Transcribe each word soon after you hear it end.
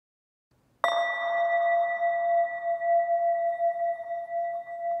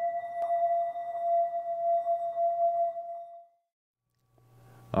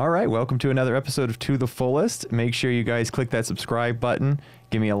All right, welcome to another episode of To the Fullest. Make sure you guys click that subscribe button,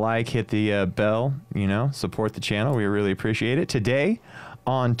 give me a like, hit the bell, support the channel. We really appreciate it. Today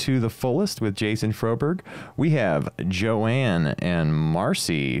on To the Fullest with Jason Froberg, we have Joanne and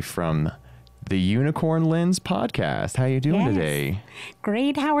Marcy from the YOUnicornLens podcast. How you doing today?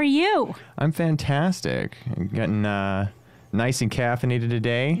 Great. How are you? I'm fantastic. Getting nice and caffeinated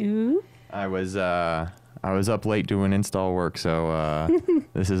today. Ooh. I was up late doing install work, so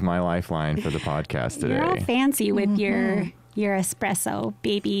this is my lifeline for the podcast today. You're all fancy with your espresso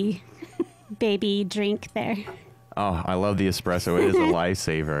baby drink there. Oh, I love the espresso. It is a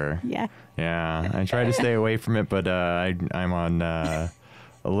lifesaver. Yeah. Yeah. I try to stay away from it, but I'm on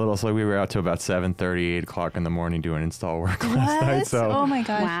a little slow. We were out to about 7:30, 8 o'clock in the morning doing install work last night. So, oh my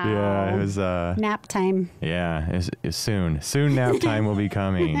gosh. Wow. yeah, it was nap time. Yeah, it's soon. Soon nap time will be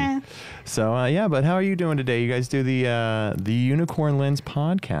coming. So, but how are you doing today? You guys do the YOUnicornLens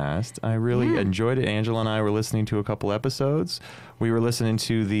podcast. I really enjoyed it. Angela and I were listening to a couple episodes. We were listening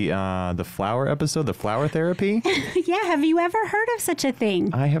to the flower episode, the flower therapy. Yeah, have you ever heard of such a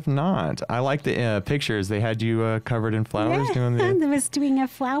thing? I have not. I like the pictures. They had you covered in flowers doing the... I was doing a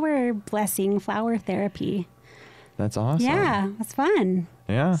flower blessing, flower therapy. That's awesome. Yeah, it's fun.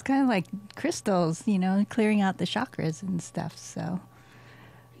 Yeah. It's kind of like crystals, clearing out the chakras and stuff. So,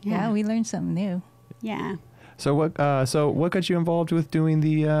 yeah, we learned something new. Yeah. So what got you involved with doing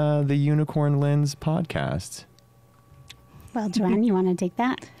the YOUnicornLens podcast? Well, Joanne, you want to take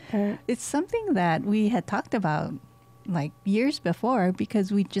that? It's something that we had talked about like years before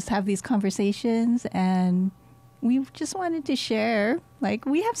because we just have these conversations and we just wanted to share. Like,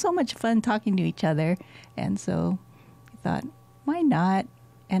 we have so much fun talking to each other. And so we thought, why not?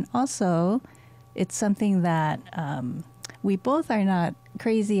 And also, it's something that we both are not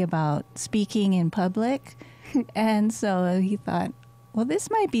crazy about speaking in public. And so he thought, well, this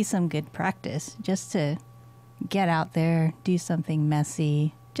might be some good practice just to get out there, do something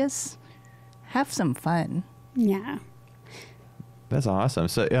messy, just have some fun. Yeah. That's awesome.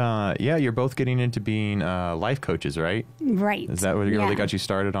 So, you're both getting into being life coaches, right? Right. Is that what really got you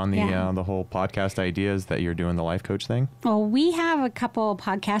started on the whole podcast ideas that you're doing the life coach thing? Well, we have a couple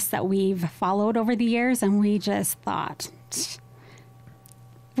podcasts that we've followed over the years, and we just thought,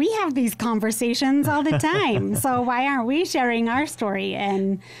 we have these conversations all the time, so why aren't we sharing our story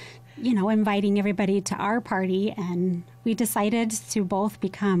and, inviting everybody to our party? And we decided to both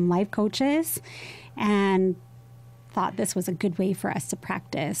become life coaches and thought this was a good way for us to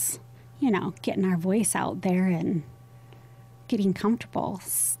practice, getting our voice out there and getting comfortable,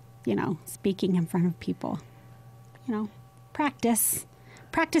 speaking in front of people. Practice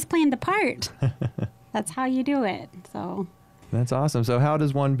playing the part. That's how you do it. So that's awesome. So how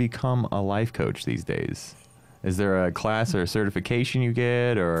does one become a life coach these days? Is there a class or a certification you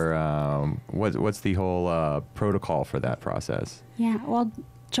get, or what's the whole protocol for that process? Yeah, well,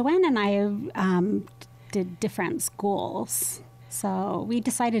 Joanne and I did different schools, so we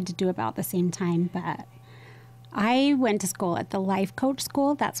decided to do about the same time, but I went to school at the life coach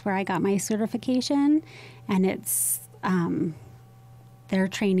school. That's where I got my certification, and it's their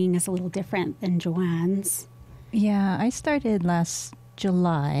training is a little different than Joanne's. Yeah, I started last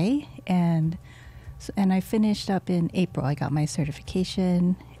July, and I finished up in April. I got my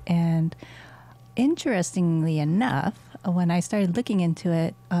certification, and interestingly enough, when I started looking into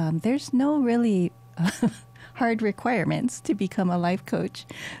it, there's no really hard requirements to become a life coach.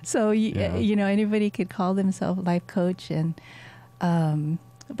 So, anybody could call themselves a life coach. And,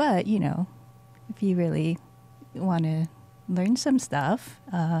 but, if you really want to learn some stuff,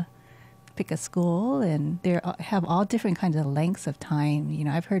 pick a school, and they have all different kinds of lengths of time.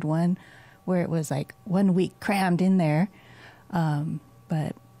 I've heard one where it was like 1 week crammed in there.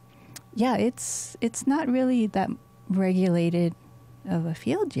 But yeah, it's not really that regulated of a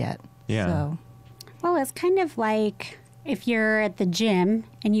field yet. Yeah. So. Well, it's kind of like if you're at the gym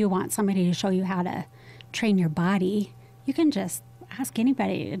and you want somebody to show you how to train your body, you can just ask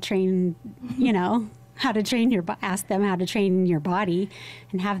anybody to train, how to train ask them how to train your body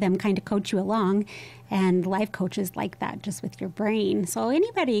and have them kind of coach you along. And life coaches like that just with your brain. So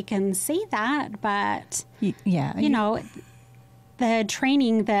anybody can say that, but, the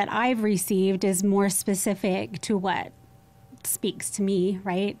training that I've received is more specific to what speaks to me,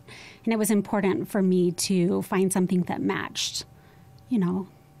 right? And it was important for me to find something that matched,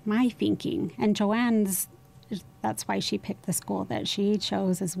 my thinking. And Joanne's, that's why she picked the school that she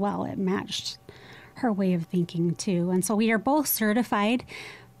chose as well. It matched her way of thinking too. And so we are both certified,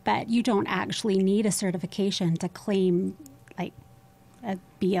 but you don't actually need a certification to claim,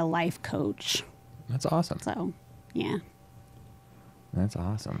 be a life coach. That's awesome. So, yeah. That's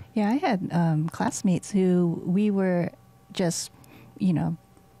awesome. Yeah, I had classmates who we were just,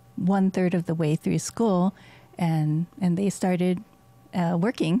 1/3 of the way through school, and they started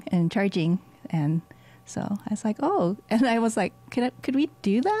working and charging, and so I was like, oh, and I was like, could we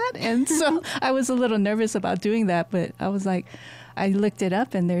do that? And so I was a little nervous about doing that, but I was like, I looked it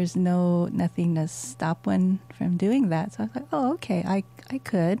up, and there's nothing to stop one from doing that. So I was like, oh, okay, I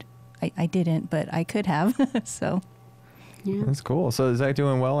could. I didn't, but I could have. So. Yeah. That's cool. So is that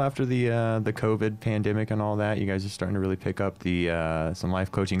doing well after the COVID pandemic and all that? You guys are starting to really pick up the some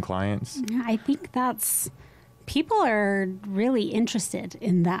life coaching clients? Yeah, I think people are really interested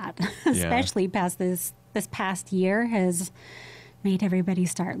in that, especially past this past year has made everybody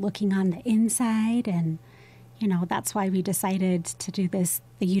start looking on the inside. And, that's why we decided to do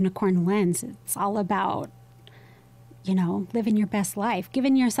the Unicorn Lens. It's all about, living your best life,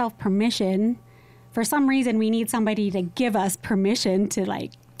 giving yourself permission. For some reason, we need somebody to give us permission to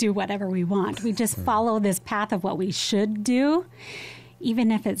do whatever we want. We just follow this path of what we should do, even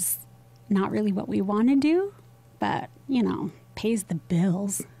if it's not really what we want to do, but, pays the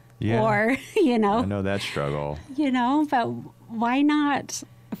bills. Yeah. Or, I know that struggle. But why not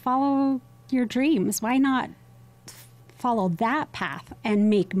follow your dreams? Why not follow that path and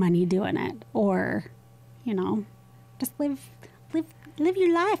make money doing it? Or, just live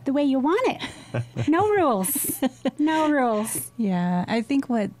your life the way you want it. No rules. No rules. Yeah, I think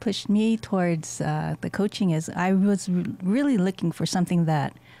what pushed me towards the coaching is I was really looking for something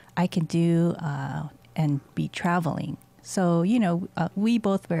that I could do and be traveling. So, we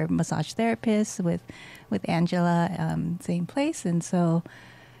both were massage therapists with Angela, same place. And so,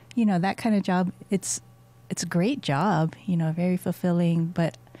 that kind of job, it's a great job, very fulfilling.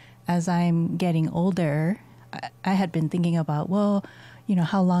 But as I'm getting older, I had been thinking about, well,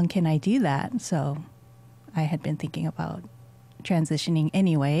 how long can I do that? So I had been thinking about transitioning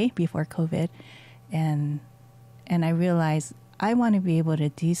anyway before COVID. And I realized I want to be able to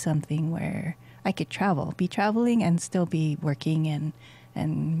do something where I could be traveling and still be working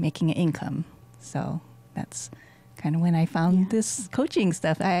and making an income. So that's kind of when I found this coaching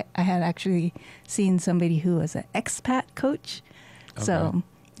stuff. I had actually seen somebody who was an expat coach. Okay. So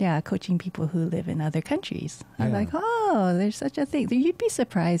coaching people who live in other countries. I was like, oh, there's such a thing. You'd be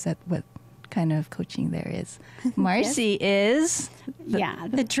surprised at what kind of coaching there is. Marcy is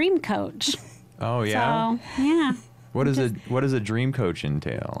the dream coach. Oh yeah. So, yeah. What does a dream coach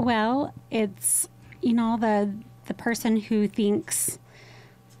entail? Well, it's the person who thinks,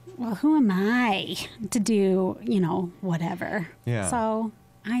 well, who am I to do whatever. Yeah. So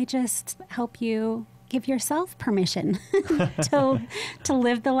I just help you give yourself permission to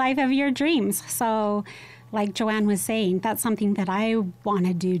live the life of your dreams. So, like Joanne was saying, that's something that I want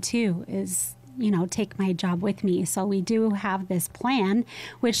to do too. Is take my job with me. So we do have this plan,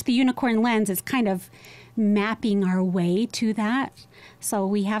 which the Unicorn Lens is kind of mapping our way to that. So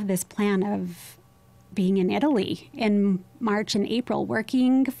we have this plan of being in Italy in March and April,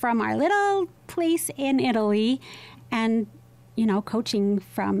 working from our little place in Italy and, coaching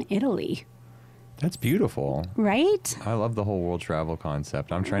from Italy. That's beautiful. Right? I love the whole world travel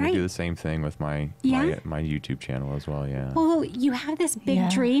concept. I'm trying to do the same thing with my YouTube channel as well, yeah. Well, you have this big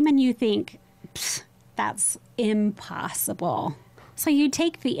dream and you think, that's impossible. So you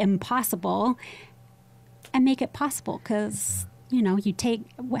take the impossible and make it possible because,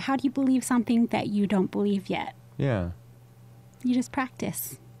 how do you believe something that you don't believe yet? Yeah. You just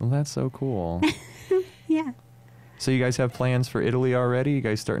practice. Well, that's so cool. Yeah. So you guys have plans for Italy already? You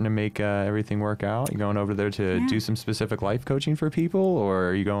guys starting to make everything work out? You going over there to do some specific life coaching for people? Or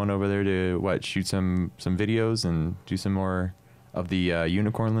are you going over there to, shoot some videos and do some more of the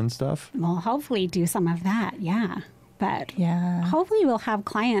Unicorn Lens stuff? Well, hopefully do some of that, yeah. But Yeah. hopefully we'll have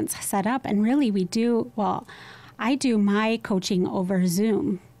clients set up. And really I do my coaching over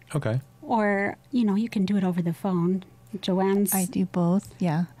Zoom. Okay. Or, you can do it over the phone. Joanne's... I do both,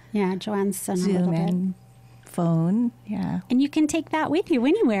 yeah. Yeah, Joanne's done a Zoom little bit. and phone, yeah. And you can take that with you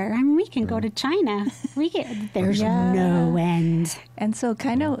anywhere. I mean, we can go to China. There's no end. And so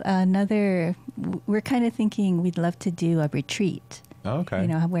we're kind of thinking we'd love to do a retreat. Oh, okay.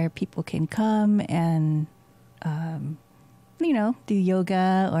 Where people can come and, do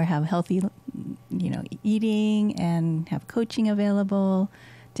yoga or have healthy, eating and have coaching available,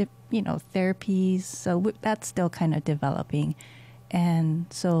 therapies. So that's still kind of developing. And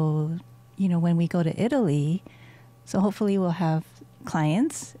so, when we go to Italy, so hopefully we'll have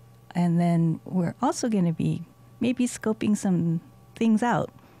clients. And then we're also going to be maybe scoping some things out,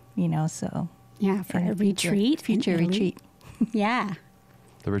 so. Yeah, for a retreat. Future retreat. Yeah.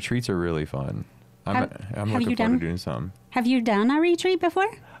 The retreats are really fun. I'm looking forward to doing some. Have you done a retreat before?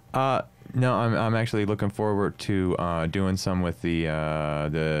 No, I'm actually looking forward to doing some with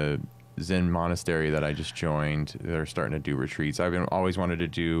the Zen monastery that I just joined. They're starting to do retreats. I've always wanted to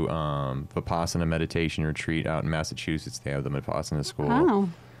do Vipassana meditation retreat out in Massachusetts. They have the Vipassana school. Oh.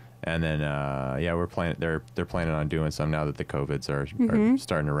 And then we're planning. They're planning on doing some now that the COVIDs are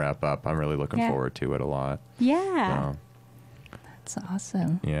starting to wrap up. I'm really looking forward to it a lot. Yeah. So, That's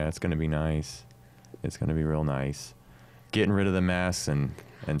awesome. yeah, it's going to be nice. It's going to be real nice. Getting rid of the masks and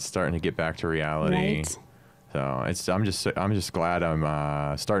starting to get back to reality. Right. So I'm just glad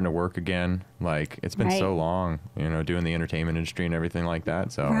I'm starting to work again. Like it's been so long, doing the entertainment industry and everything like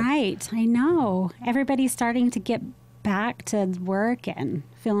that. So Right. I know. Everybody's starting to get back to work and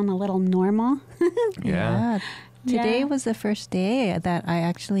feeling a little normal. yeah. Today was the first day that I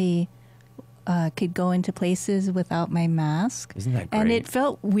actually could go into places without my mask. Isn't that great? And it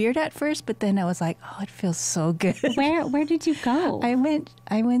felt weird at first, but then I was like, oh, it feels so good. Where did you go? I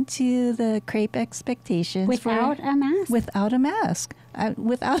went to the Crepe Expectations Without a mask? Without a mask.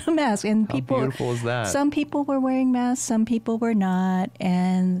 Without a mask, and How beautiful is that? Some people were wearing masks, some people were not,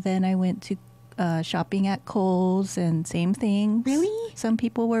 and then I went to shopping at Kohl's, and same thing. Really? Some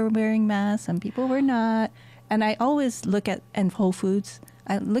people were wearing masks, some people were not, and I always look at and Whole Foods.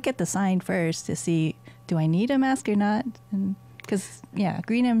 I look at the sign first to see, do I need a mask or not? Because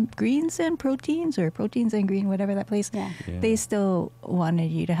greens and proteins, or proteins and green, whatever that place, they still wanted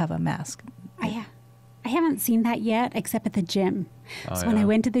you to have a mask. I haven't seen that yet, except at the gym. So when I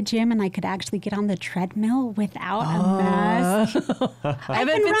went to the gym and I could actually get on the treadmill without a mask,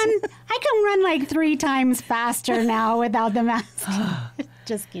 I can run like 3 times faster now without the mask.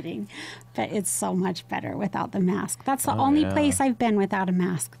 Just kidding. But it's so much better without the mask. That's the only place I've been without a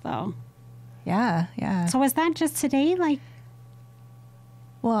mask, though. Yeah. So was that just today?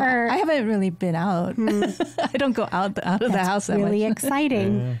 Well, I haven't really been out. I don't go out of the house that really much.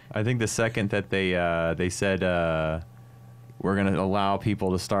 exciting. Yeah. I think the second that they said we're going to allow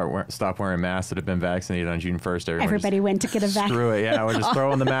people to stop wearing masks that have been vaccinated on June 1st, everybody went to get a vaccine. Screw it. Yeah, we're just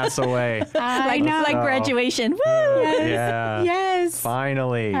throwing the masks away. I know. Like graduation. Woo! Yes. Yeah. Yes.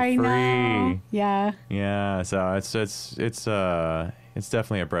 Finally, I free. know. Yeah. Yeah. So it's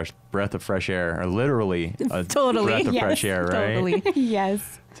definitely a breath of fresh air, or literally a breath of fresh air, right? Totally.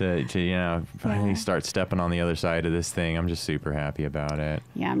 Yes. To finally start stepping on the other side of this thing. I'm just super happy about it.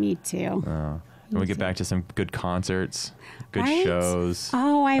 Yeah, me too. And we get back to some good concerts, good Right? shows.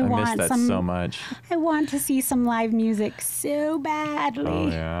 Oh, I miss want that so much. I want to see some live music so badly. Oh,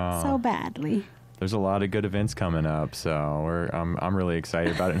 yeah. So badly. There's a lot of good events coming up, so I'm really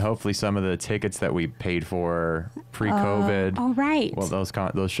excited about it. And hopefully some of the tickets that we paid for pre-COVID, Oh, right. well,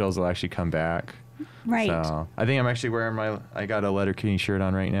 those shows will actually come back. Right. So I think I'm actually wearing I got a Letterkenny shirt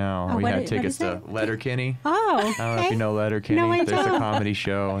on right now. Oh, We what had is tickets to it? Letterkenny. Oh, I don't know if you know Letterkenny. No, I There's don't. a comedy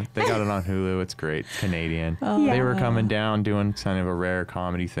show. They got it on Hulu. It's great. It's Canadian. Oh, They were coming down doing kind of a rare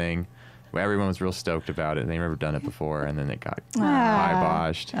comedy thing. Everyone was real stoked about it. They'd never done it before, and then it got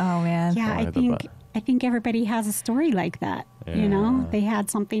kiboshed. Oh man. Yeah, I think everybody has a story like that. You know, they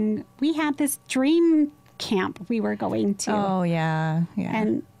had something. We had this dream camp we were going to. Oh yeah.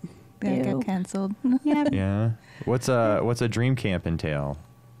 And that got canceled. yeah, Yeah. What's a dream camp entail?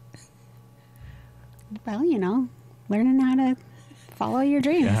 well, learning how to follow your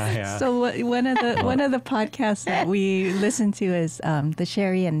dreams. Yeah. So one of the podcasts that we listen to is the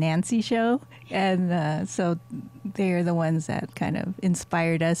Sherry and Nancy show, and so they're the ones that kind of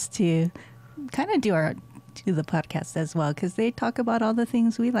inspired us to kind of do the podcast as well, because they talk about all the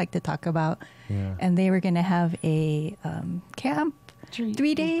things we like to talk about. Yeah. And they were going to have a camp, Dream.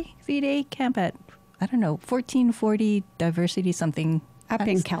 3-day camp at 1440 diversity something Up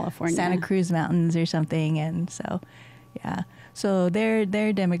in California. Santa Cruz Mountains or something. And so so their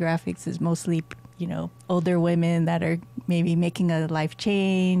demographics is mostly older women that are maybe making a life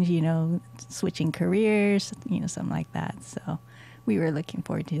change, switching careers, something like that. So we were looking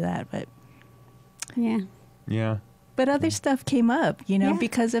forward to that, but Yeah. but other stuff came up,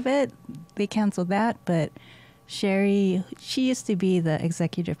 because of it. They canceled that, but Sherry, she used to be the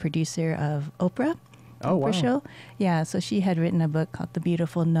executive producer of Oprah. Oh, wow. Show. Yeah, so she had written a book called The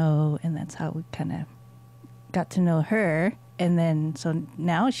Beautiful No, and that's how we kind of got to know her. And then, so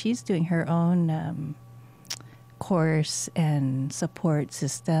now she's doing her own course and support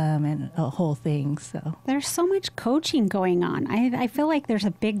system and a whole thing. So There's so much coaching going on. I feel like there's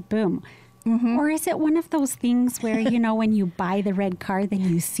a big boom. Mm-hmm. Or is it one of those things where, when you buy the red car, then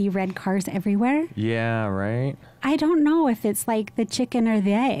you see red cars everywhere? Yeah, right? I don't know if it's like the chicken or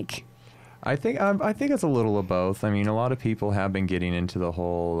the egg. I think it's a little of both. I mean, a lot of people have been getting into the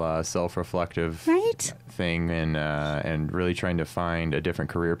whole self-reflective Right? thing and really trying to find a different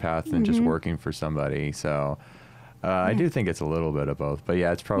career path than just working for somebody. So I do think it's a little bit of both. But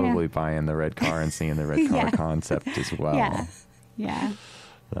yeah, it's probably buying the red car and seeing the red car concept as well. Yeah. Yeah.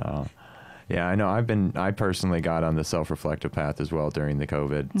 So, yeah, I know. I personally got on the self-reflective path as well during the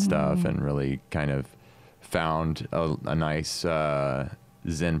COVID stuff, and really kind of found a nice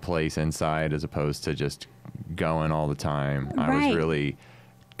zen place inside, as opposed to just going all the time. I was really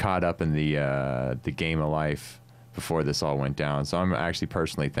caught up in the game of life before this all went down. So I'm actually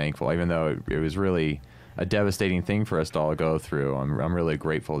personally thankful, even though it was really a devastating thing for us to all go through. I'm really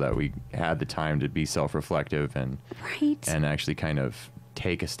grateful that we had the time to be self-reflective and actually kind of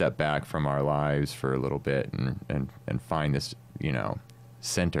take a step back from our lives for a little bit and find this,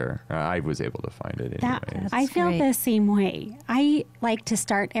 center. I was able to find it anyway. I feel the same way. I like to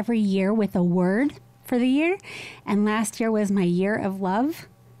start every year with a word for the year, and last year was my year of love.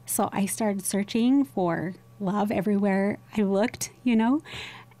 So I started searching for love everywhere I looked,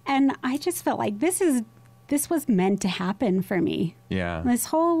 and I just felt like this was meant to happen for me. Yeah. This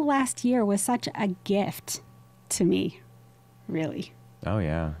whole last year was such a gift to me, really. Oh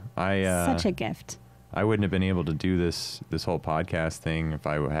yeah. Such a gift. I wouldn't have been able to do this whole podcast thing if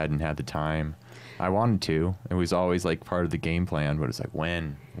I hadn't had the time. I wanted to. It was always like part of the game plan, but it's like,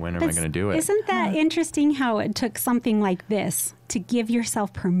 when am I going to do it? Isn't that interesting how it took something like this to give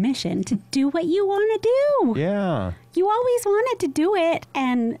yourself permission to do what you want to do? Yeah. You always wanted to do it,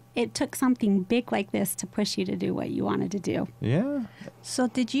 and it took something big like this to push you to do what you wanted to do. Yeah. So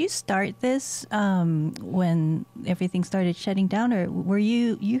did you start this when everything started shutting down, or were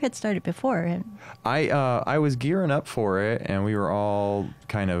you had started before? I was gearing up for it, and we were all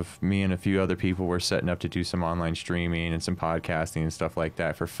me and a few other people were setting up to do some online streaming and some podcasting and stuff like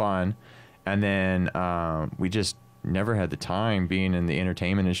that for fun. And then we just never had the time. Being in the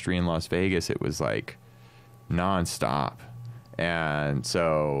entertainment industry in Las Vegas, it was like nonstop. And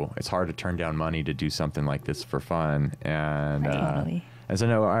so it's hard to turn down money to do something like this for fun. And and so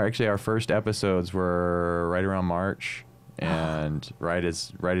no, actually our first episodes were right around March, and right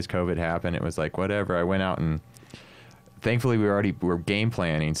as COVID happened, it was like, whatever. I went out, and thankfully we were game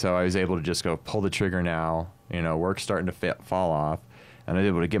planning, so I was able to just go pull the trigger now. Work's starting to fall off, and I was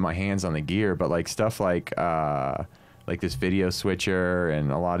able to get my hands on the gear. But like stuff like this video switcher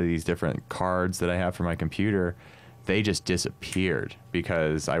and a lot of these different cards that I have for my computer, they just disappeared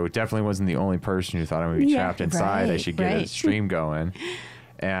because I definitely wasn't the only person who thought I'm going to be trapped inside. I should get a stream going.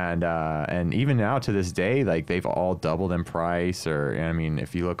 And even now to this day, like they've all doubled in price.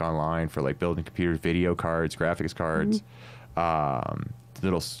 If you look online for like building computers, video cards, graphics cards,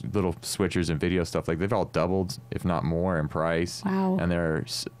 little switchers and video stuff, like they've all doubled, if not more, in price. Wow. And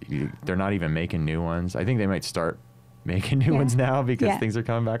they're not even making new ones. I think they might start making new ones now because things are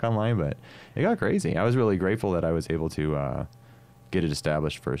coming back online, but it got crazy. I was really grateful that I was able to get it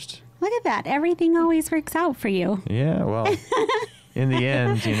established first. Look at that. Everything always works out for you. Yeah, well, in the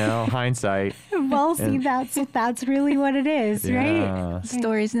end, hindsight. Well, see, that's really what it is, right?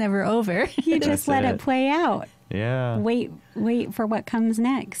 Story's never over. You just let it play out. Yeah. Wait for what comes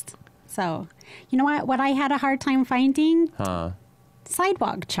next. So, you know what I had a hard time finding?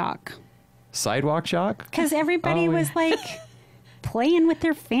 Sidewalk chalk. Sidewalk chalk? Because everybody was like playing with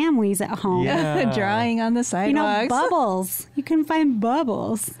their families at home. Yeah. Drawing on the sidewalks. Bubbles. You can find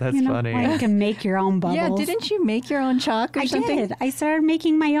bubbles. That's funny. You can make your own bubbles. Yeah, didn't you make your own chalk or something? I did. I started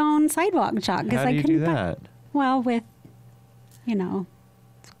making my own sidewalk chalk. How do you do that? Well, with,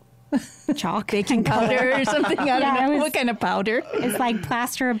 chalk. Baking powder or something. I don't know. What kind of powder? It's like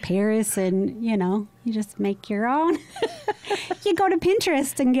plaster of Paris, and, you just make your own. You go to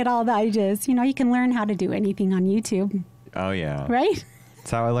Pinterest and get all the ideas. You can learn how to do anything on YouTube. Oh, yeah. Right?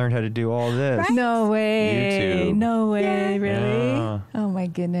 That's how I learned how to do all this. Right? No way. YouTube. No way, Yeah. really? Yeah. Oh, my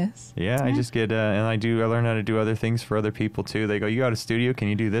goodness. Yeah, I just get, and I learn how to do other things for other people too. They go, you got a studio, can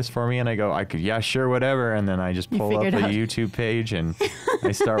you do this for me? And I go, yeah, sure, whatever. And then I just pull up the YouTube page and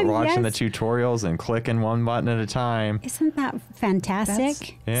I start watching the tutorials and clicking one button at a time. Isn't that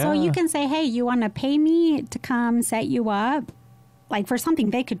fantastic? Yeah. So you can say, hey, you want to pay me to come set you up? Like for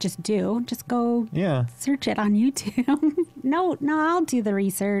something they could just do. Just go search it on YouTube. No, I'll do the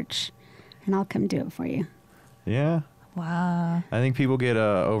research and I'll come do it for you. Yeah. Wow. I think people get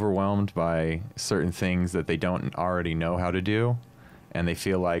overwhelmed by certain things that they don't already know how to do. And they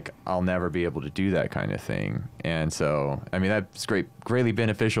feel like, I'll never be able to do that kind of thing. And so, that's greatly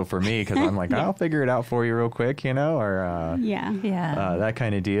beneficial for me because I'm like, I'll figure it out for you real quick, or that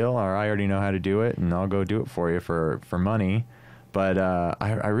kind of deal. Or I already know how to do it and I'll go do it for you for money. But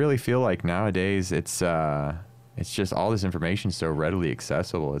I really feel like nowadays it's just all this information is so readily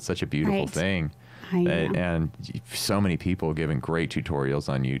accessible. It's such a beautiful thing. And so many people giving great tutorials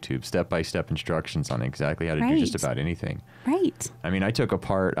on YouTube, step-by-step instructions on exactly how to do just about anything. Right. I mean, I took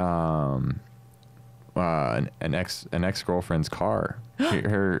apart an ex-girlfriend's car.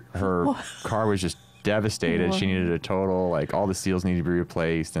 Her car was just devastated. She needed a total, like, all the seals needed to be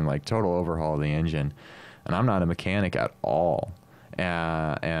replaced and, like, total overhaul of the engine. And I'm not a mechanic at all.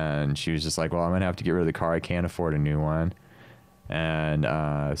 And she was just like, well, I'm going to have to get rid of the car. I can't afford a new one. And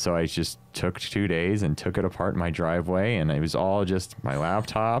so I just took 2 days and took it apart in my driveway, and it was all just my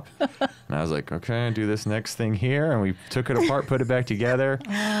laptop. And I was like, okay, do this next thing here. And we took it apart, put it back together.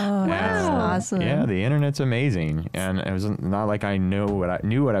 Oh, that's awesome. Yeah, the internet's amazing. And it was not like I knew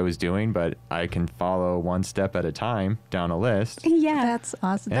what I was doing, but I can follow one step at a time down a list. Yeah. That's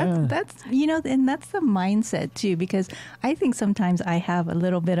awesome. Yeah. That's and that's the mindset too, because I think sometimes I have a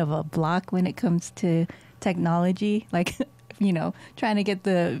little bit of a block when it comes to technology, like trying to get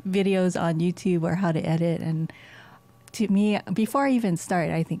the videos on YouTube or how to edit. And to me, before I even start,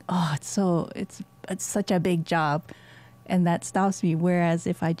 I think, oh, it's such a big job. And that stops me. Whereas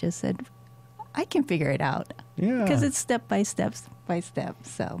if I just said, I can figure it out. Yeah. Because it's step by step.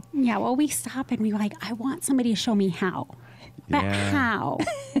 So. Yeah, well, we stop and we like, I want somebody to show me how. But how?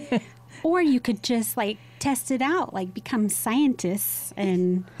 Or you could just like test it out, like become scientists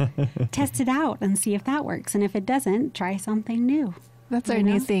and test it out and see if that works. And if it doesn't, try something new. That's our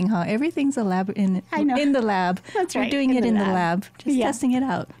new thing, huh? Everything's a lab in the lab. That's We're right. doing it in the lab. Just testing it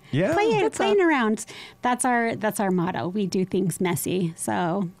out. Yeah. Playing around. That's our motto. We do things messy.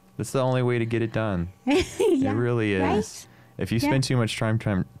 So That's the only way to get it done. yeah, It really is. right? If you spend too much time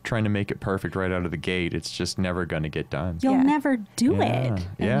trying to make it perfect right out of the gate, it's just never going to get done. You'll never do Yeah. it.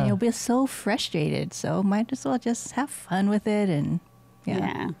 And you'll be so frustrated. So might as well just have fun with it. And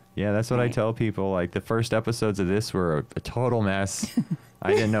Yeah, that's what I tell people. Like, the first episodes of this were a total mess.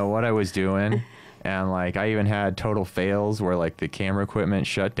 I didn't know what I was doing. And, like, I even had total fails where, like, the camera equipment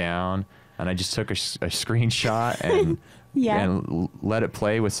shut down. And I just took a screenshot and, and let it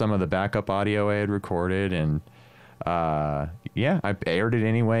play with some of the backup audio I had recorded. And, I aired it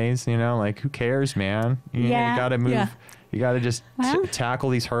anyways, like, who cares, man? You got to move. You got to just tackle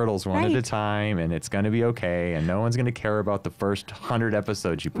these hurdles one at a time, and it's going to be okay, and no one's going to care about the first 100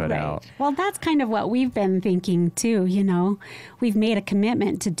 episodes you put out. Well, that's kind of what we've been thinking, too, We've made a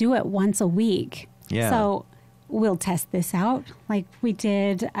commitment to do it once a week. Yeah. So we'll test this out. Like, we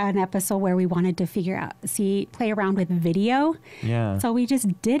did an episode where we wanted to play around with video. Yeah. So we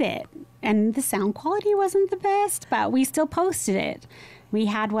just did it. And the sound quality wasn't the best, but we still posted it. We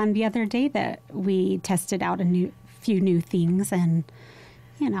had one the other day that we tested out few new things, and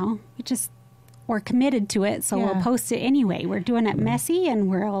we're committed to it, so we'll post it anyway. We're doing it messy, and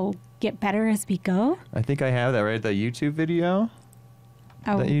we'll get better as we go. I think I have that, right? The YouTube video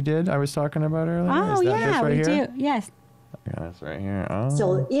that you did, I was talking about earlier. Oh, Is that this right we here? do. Yes. Yeah, that's right here. Oh.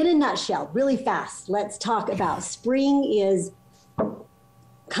 So in a nutshell, really fast, let's talk about spring is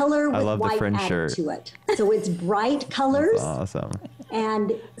color with white added to it. So it's bright colors. That's awesome.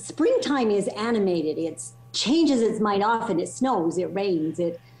 And springtime is animated. It changes its mind often. It snows, it rains,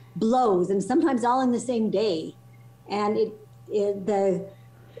 it blows, and sometimes all in the same day. And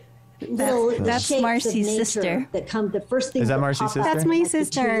that's shapes Marcy's of nature sister. that come the first thing. Is that Marcy's sister? That's my like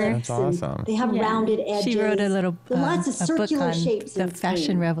sister. That's awesome. They have rounded edges. She wrote a little lots of a book circular on shapes the in fashion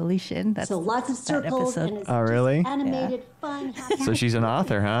spring. revolution. That's So lots of circles, episode. and it's Oh, really? just animated, fun, happy. So she's an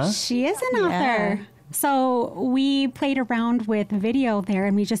author, huh? She is an author. So we played around with video there,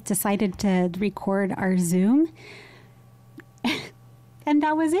 and we just decided to record our Zoom. And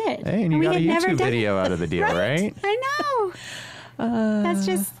that was it. Hey, and you got a YouTube done video out of the deal, right? I know.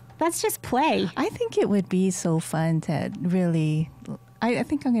 That's just play. I think it would be so fun to really. I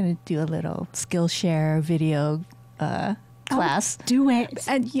think I'm going to do a little Skillshare video class. Do it.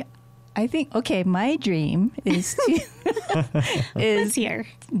 And I think my dream is This year.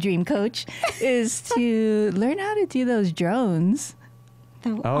 dream coach is to learn how to do those drones.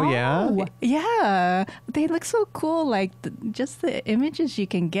 Yeah, they look so cool. Like just the images you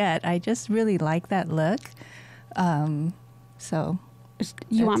can get. I just really like that look. So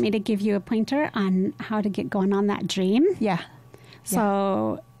You want me to give you a pointer on how to get going on that dream? yeah.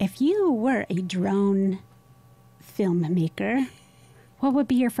 So if you were a drone filmmaker, what would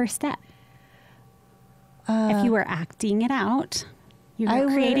be your first step? If you were acting it out, you were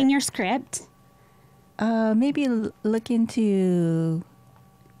creating your script. Maybe look into,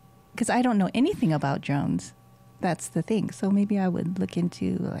 because I don't know anything about drones. that's the thing. So maybe I would look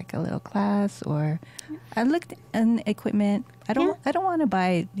into like a little class, or I looked in equipment. I don't want to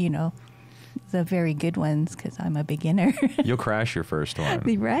buy, the very good ones because I'm a beginner. You'll crash your first one.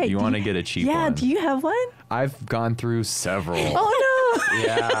 Right. You want to get a cheap one. Yeah. Do you have one? I've gone through several. Oh no.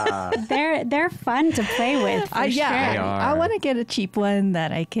 Yeah. They're fun to play with. For Yeah. sure. They are. I want to get a cheap one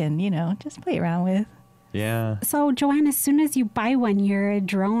that I can, just play around with. Yeah. So, Joanne, as soon as you buy one, you're a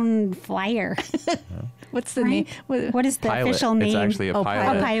drone flyer. What's the Right? name? What is the Pilot. official name? It's actually a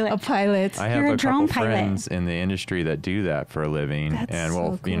pilot. A pilot. A pilot. I have You're a a drone couple pilot. friends in the industry that do that for a living, That's and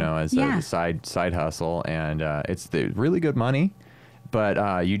well, so cool. as Yeah. a side hustle, and it's really good money,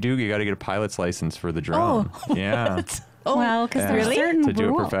 but you got to get a pilot's license for the drone. Oh, Yeah. what? Oh, Well, because there's really? certain To do it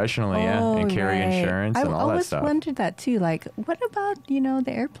rules. professionally, and carry right. insurance and I all that always stuff. wondered that too. Like, what about the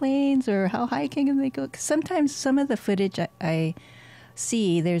airplanes, or how high can they go? 'Cause sometimes some of the footage I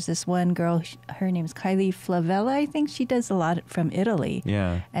see, there's this one girl. Her name's Kylie Flavella. I think she does a lot from Italy.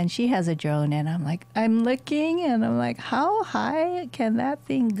 Yeah. And she has a drone, and I'm looking, and I'm like, how high can that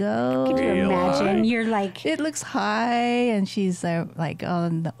thing go? Could you Real imagine? high. You're like, It looks high, and she's like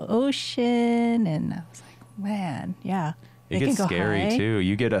on the ocean, and I was like, man, yeah. It can gets go scary high. too.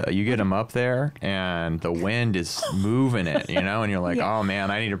 You get them up there, and the wind is moving it, and you're like, Yeah. oh man,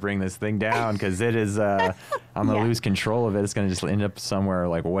 I need to bring this thing down because it is. I'm gonna Yeah. lose control of it. It's gonna just end up somewhere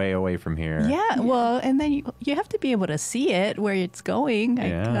like way away from here. Yeah, well, and then you have to be able to see it where it's going.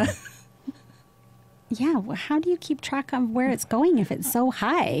 Yeah. yeah, well, how do you keep track of where it's going if it's so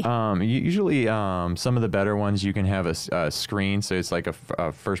high? Usually, some of the better ones you can have a screen, so it's like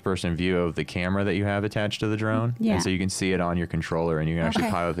a first-person view of the camera that you have attached to the drone, Yeah. and so you can see it on your controller, and you can actually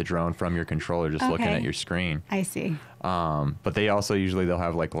Okay. pilot the drone from your controller, just looking Okay. at your screen. I see. But they also they'll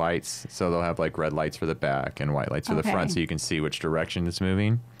have like lights, so they'll have like red lights for the back and white lights for the Okay. front, so you can see which direction it's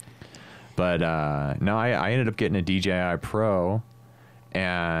moving. But no, I ended up getting a DJI Pro,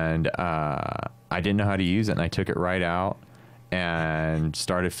 and I didn't know how to use it, and I took it right out and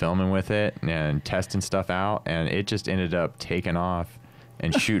started filming with it and testing stuff out, and it just ended up taking off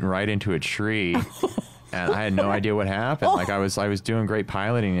and shooting right into a tree. And I had no idea what happened. Like I was doing great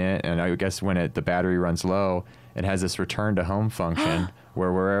piloting it, and I guess when the battery runs low, it has this return to home function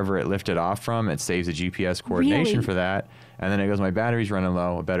where wherever it lifted off from, it saves a GPS coordination Really? for that. And then it goes, my battery's running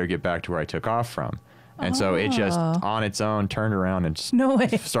low. I better get back to where I took off from. And so it just on its own turned around and just No way.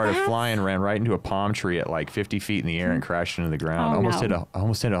 started flying, ran right into a palm tree at like 50 feet in the air and crashed into the ground. Oh, almost no.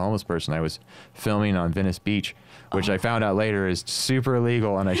 hit a homeless person. I was filming on Venice Beach, which I found out later is super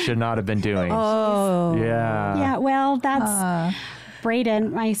illegal and I should not have been doing. Oh. Yeah. Yeah, well, that's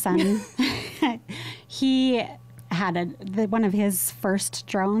Brayden, my son. He had one of his first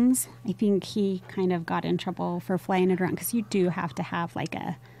drones. I think he kind of got in trouble for flying a drone because you do have to have like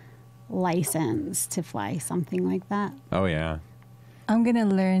a license to fly something like that. Oh yeah. I'm gonna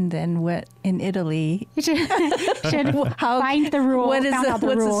learn then what in Italy. You should find the rule. What is found out the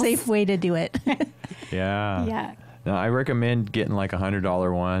what's rules. a safe way to do it? Yeah. Yeah. No, I recommend getting like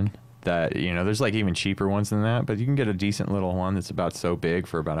 $100 one that, there's like even cheaper ones than that, but you can get a decent little one that's about so big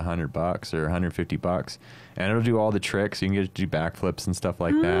for about $100 or $150, and it'll do all the tricks. You can get to do backflips and stuff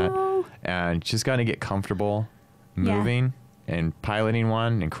like Oh. that, and just got to get comfortable Yeah. moving and piloting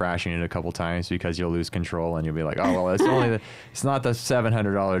one and crashing it a couple times because you'll lose control and you'll be like, oh, well, it's not the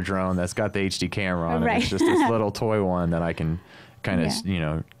 $700 drone that's got the HD camera on it. Right. It's just this little toy one that I can kind of,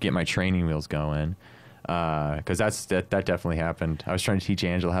 Yeah. get my training wheels going. Because that definitely happened. I was trying to teach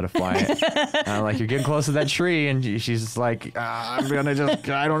Angela how to fly it. And I'm like, you're getting close to that tree, and she's just like, I'm gonna just,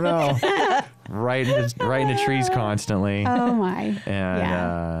 I don't know, right into trees constantly. Oh my. And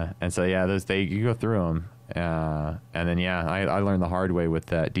Yeah. and so you go through them. And then I learned the hard way with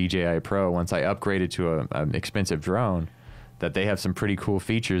that DJI Pro once I upgraded to an expensive drone, that they have some pretty cool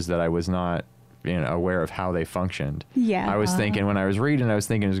features that I was not aware of how they functioned. Yeah. I was thinking when I was reading, it was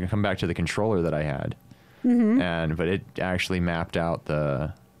going to come back to the controller that I had. But it actually mapped out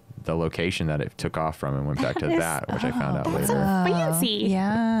the location that it took off from and went back to that, which I found out That's so later. fancy.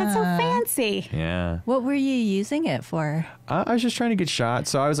 Yeah. That's so fancy. Yeah. What were you using it for? I was just trying to get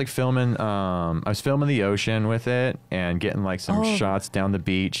shots. So I was like filming, I was filming the ocean with it and getting like some shots down the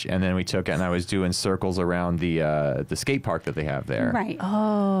beach. And then we took it and I was doing circles around the skate park that they have there. Right.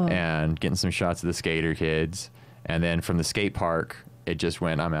 Oh. And getting some shots of the skater kids. And then from the skate park, it just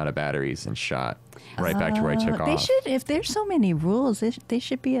went, I'm out of batteries, and shot right back to where I took They off. should, if there's so many rules, they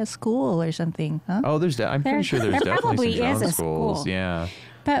should be a school or something, huh? Oh, I'm pretty sure there's there definitely probably some drone is a schools. school. Yeah.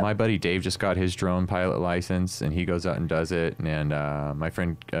 But- My buddy Dave just got his drone pilot license, and he goes out and does it. And my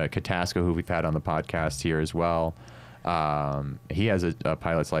friend Katasco, who we've had on the podcast here as well, He has a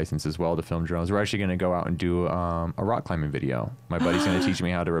pilot's license as well to film drones. We're actually going to go out and do a rock climbing video. My buddy's going to teach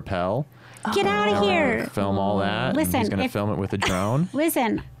me how to rappel. Get out of here. Film all that. Listen, he's going to film it with a drone.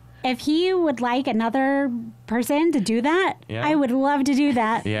 Listen, if he would like another person to do that, Yeah. I would love to do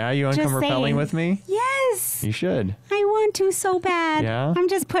that. Yeah, you want to Just come rappelling saying. with me? Yes. You should. I want to so bad. Yeah? I'm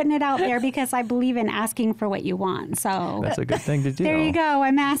just putting it out there because I believe in asking for what you want. So That's a good thing to do. there you go.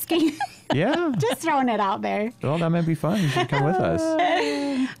 I'm asking. Yeah. Just throwing it out there. Well, that might be fun. You should come with us.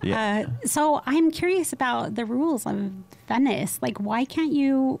 Yeah. So I'm curious about the rules of Venice. Like, why can't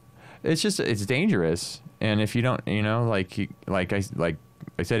you? It's dangerous. And if you don't, like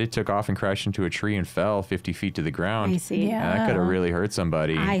I said, it took off and crashed into a tree and fell 50 feet to the ground. I see. Yeah. And that could have really hurt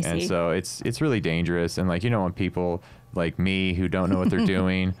somebody. I And see. so it's really dangerous. And when people like me who don't know what they're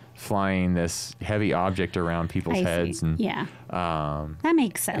doing, flying this heavy object around people's I heads. see. And Yeah. That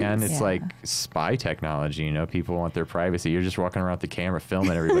makes sense. and it's Yeah. like spy technology, people want their privacy. You're just walking around with the camera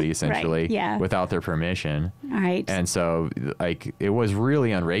filming everybody essentially yeah. without their permission. All right. And so it was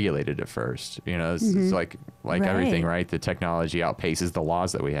really unregulated at first. It's like everything, right? The technology outpaces the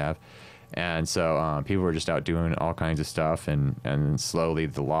laws that we have. And so people were just out doing all kinds of stuff, and slowly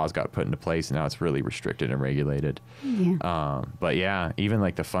the laws got put into place, and now it's really restricted and regulated. Yeah. But yeah, even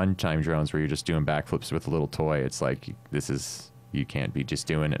like the fun time drones where you're just doing backflips with a little toy, it's like you can't be just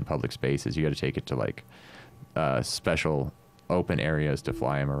doing it in public spaces. You got to take it to like special open areas to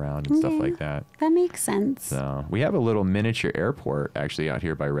fly them around and stuff like that. That makes sense. So we have a little miniature airport actually out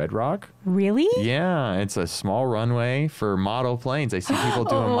here by Red Rock. Really? Yeah, it's a small runway for model planes. I see people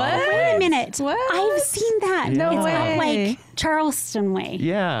doing model What? planes. Wait a minute. What? I've seen that. No it's out way. like Charleston way.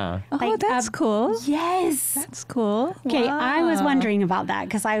 Yeah. Oh, Like, that's cool. Yes. That's cool. Okay, I was Wow. wondering about that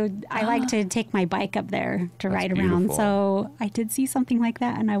because I like to take my bike up there to That's ride around. beautiful. So I did see something like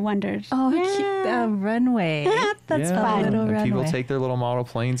that, and I wondered. Oh, yeah. cute. The runway. That's Yeah. fun. Little And people runway. take their little model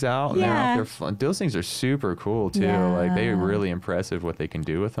planes out. And they're Yeah. out there flying. Those things are super cool too. Yeah. Like they're really impressive what they can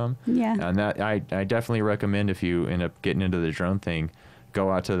do with them. Yeah. And that I definitely recommend if you end up getting into the drone thing,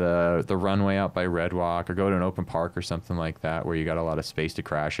 go out to the runway out by Red Rock or go to an open park or something like that where you got a lot of space to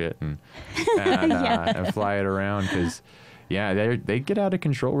crash it and and fly it around because they get out of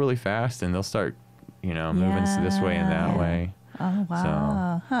control really fast and they'll start moving this way and that Yeah. way. Oh,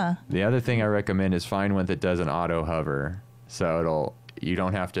 wow. Huh. The other thing I recommend is find one that does an auto hover, so you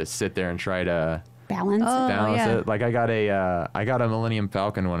don't have to sit there and try to Balance. Oh, balance yeah. it. Like I got a Millennium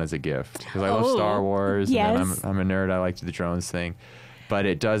Falcon one as a gift because I love Star Wars. yes. And then I'm a nerd. I like the drones thing, but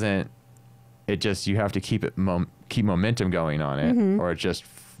it doesn't. It just you have to keep momentum going on it, or it just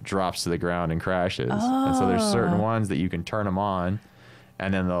drops to the ground and crashes. And so there's certain ones that you can turn them on,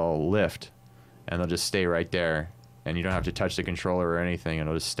 and then they'll lift, and they'll just stay right there. And you don't have to touch the controller or anything, and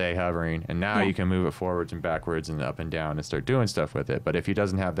it'll just stay hovering. And now you can move it forwards and backwards and up and down and start doing stuff with it. But if he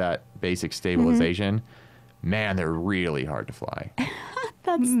doesn't have that basic stabilization, man, they're really hard to fly.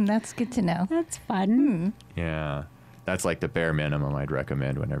 That's good to know. That's fun. Yeah, that's like the bare minimum I'd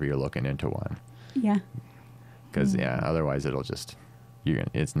recommend whenever you're looking into one. Yeah. Because otherwise it'll just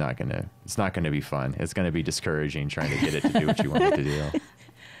it's not gonna be fun. It's gonna be discouraging trying to get it to do what you want it to do.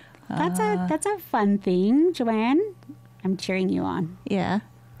 That's a fun thing, Joanne. I'm cheering you on. Yeah.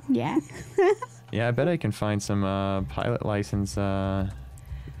 Yeah. Yeah, I bet I can find some pilot license programs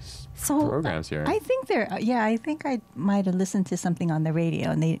here. I think I think I might have listened to something on the radio,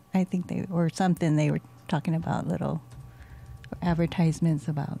 and they were talking about little advertisements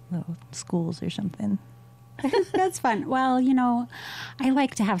about little schools or something. That's fun. Well, I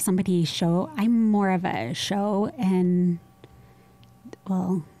like to have somebody I'm more of a show and,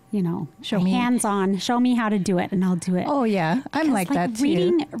 Show me. hands-on. Show me how to do it, and I'll do it. Oh yeah, I'm like that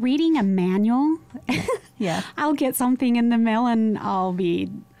too. Reading a manual. Yeah. I'll get something in the mail, and I'll be,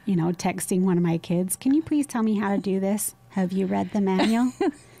 texting one of my kids. Can you please tell me how to do this? Have you read the manual?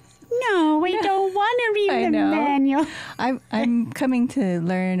 No, I don't want to read I the know. manual. I'm coming to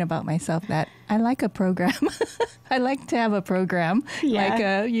learn about myself that I like a program. I like to have a program,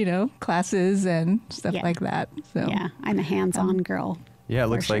 Yeah. like classes and stuff Yeah. like that. So Yeah, I'm a hands-on girl. Yeah, it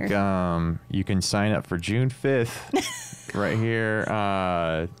looks For like sure. you can sign up for June 5th right here.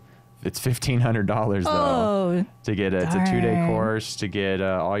 It's $1,500 though Oh, to get it's a 2-day darn. course to get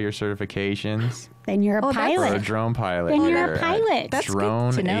all your certifications Then you're a Oh, that's- for a pilot. drone pilot. Then you're here a at pilot. That's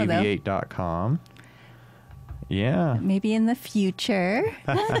good to know, though. droneaviate.com. Yeah. maybe in the future.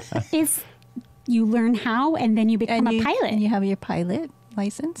 You learn how, and then you become a pilot. And you have your pilot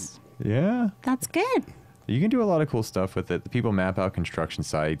license. Yeah. That's good. You can do a lot of cool stuff with it. People map out construction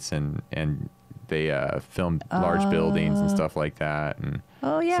sites and they film large buildings and stuff like that. And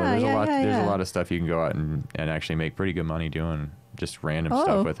Oh yeah, so there's yeah, a lot of stuff you can go out and actually make pretty good money doing just random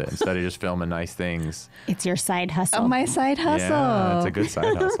stuff with it instead of just filming nice things. It's your side hustle. Oh, my side hustle. Yeah, it's a good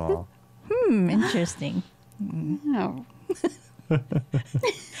side hustle. Interesting. Oh.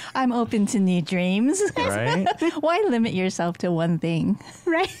 I'm open to new dreams. Right? Why limit yourself to one thing?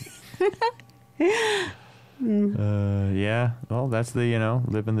 Right. Yeah. Well, that's the,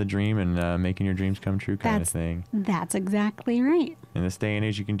 living the dream and making your dreams come true kind of thing. That's exactly right. In this day and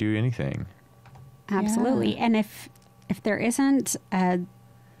age, you can do anything. Absolutely. Yeah. And if there isn't A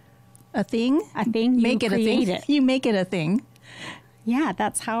thing? make it a thing. You make it a thing. Yeah,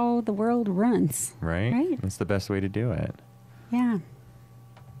 that's how the world runs. Right? Right. That's the best way to do it. Yeah.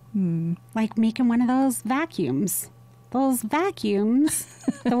 Like making one of those vacuums. Those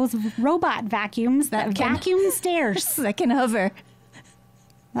robot vacuums that vacuum stairs. That can hover.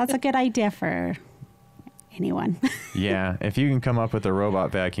 That's a good idea for anyone. Yeah. If you can come up with a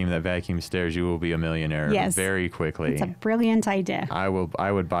robot vacuum that vacuums stairs, you will be a millionaire very quickly. It's a brilliant idea. I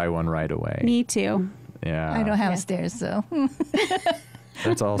would buy one right away. Me too. Yeah. I don't have stairs, so.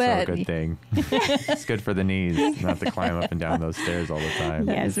 That's also a But- good thing. It's good for the knees, not to climb up and down those stairs all the time.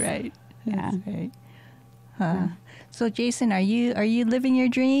 Yes. That's right. Yeah. That's right. Huh. So, Jason, are you living your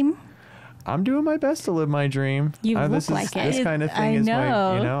dream? I'm doing my best to live my dream. You look this like it. This kind of thing I is know.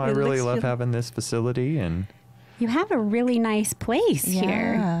 I It really looks love good. having this facility and You have a really nice place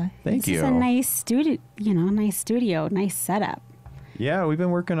here. Yeah. thank This you. is a nice studio, nice setup. Yeah, we've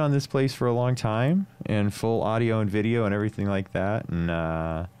been working on this place for a long time and full audio and video and everything like that. And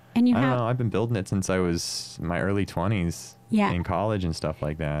And you I don't have know, I've been building it since I was in my early 20s in college and stuff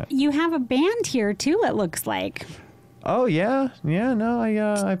like that. you have a band here too, it looks like. Oh yeah, no,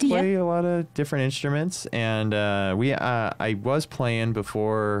 I Do you- play a lot of different instruments, and I was playing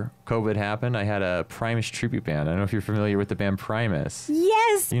before COVID happened. I had a Primus tribute band. I don't know if you're familiar with the band Primus.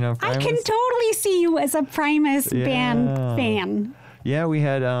 Yes. You know I can Primus? totally see you as a Primus band Yeah. fan. Yeah, we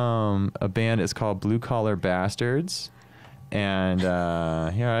had a band. It's called Blue Collar Bastards, and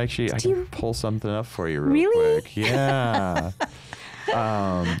here I can pull something up for you real Really? quick. Yeah.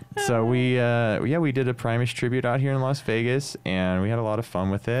 So we did a Primus tribute out here in Las Vegas, and we had a lot of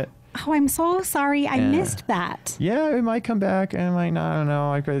fun with it. Oh, I'm so sorry. I Yeah. missed that. Yeah, it might come back, and it might not. I don't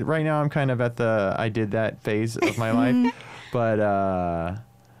know. Right now, I'm kind of at the I did that phase of my life,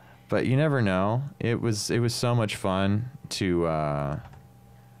 but you never know. It was so much fun to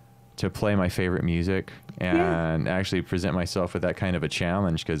play my favorite music and actually present myself with that kind of a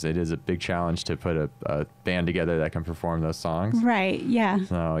challenge, because it is a big challenge to put a band together that can perform those songs. Right. Yeah.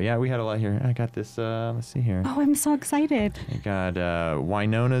 So yeah, we had a lot here. I got this. Let's see here. Oh, I'm so excited. I got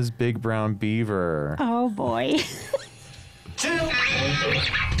Winona's Big Brown Beaver. Oh, boy.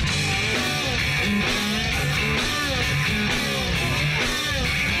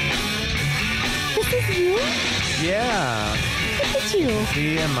 This is you? Yeah. Look at you.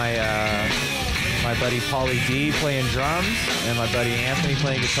 Me and my buddy Paulie D playing drums, and my buddy Anthony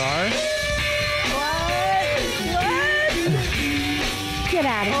playing guitar. Get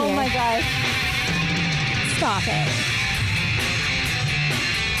out of here. Oh my gosh. Stop it.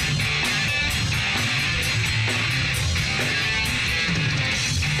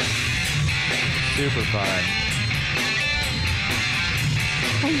 Super fun.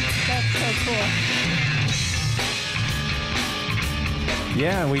 That's so cool.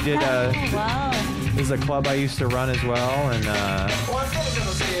 Yeah, we did. Wow. This is a club I used to run as well, and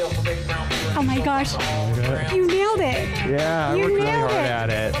Oh my gosh. You nailed it. yeah, I You worked really nailed hard it. at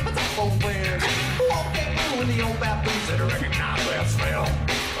it.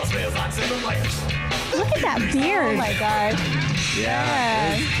 Look at that beard. Oh my gosh.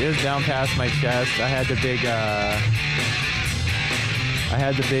 Yeah, it was down past my chest. I had the big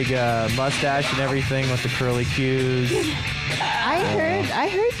mustache and everything with the curly cues. I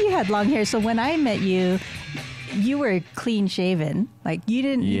heard you had long hair. So when I met you, you were clean shaven. Like you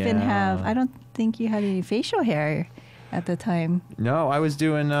didn't even have. I don't think you had any facial hair at the time. No, I was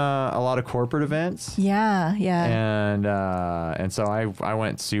doing a lot of corporate events. Yeah. And so I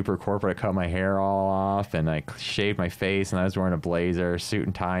went super corporate. I cut my hair all off, and I shaved my face, and I was wearing a blazer, suit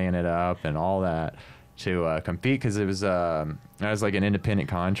and tying it up, and all that to compete, because it was I was like an independent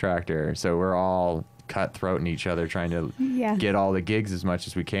contractor, so we're all cutthroating each other, trying to get all the gigs as much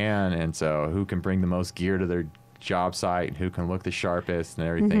as we can, and so who can bring the most gear to their job site, and who can look the sharpest, and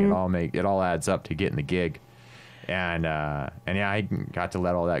everything. It all adds up to getting the gig. And yeah, I got to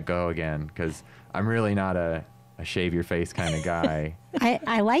let all that go again, because I'm really not a a shave your face kind of guy.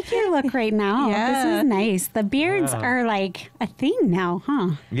 I like your look right now. Yeah. This is nice. The beards are like a thing now,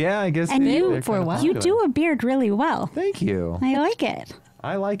 huh? Yeah, I guess. And they're for a kinda while. You popular. do a beard really well. Thank you. I like it.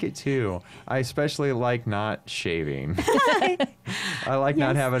 I like it too. I especially like not shaving. I like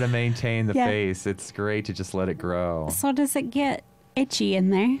not Yes. having to maintain the Yeah. face. It's great to just let it grow. So does it get itchy in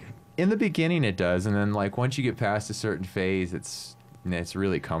there? In the beginning, it does, and then like once you get past a certain phase, it's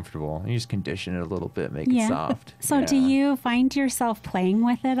really comfortable. You just condition it a little bit, make it soft. So do Yeah. you find yourself playing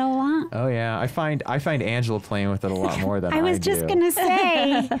with it a lot? Oh yeah, I find Angela playing with it a lot more than I I was do. just gonna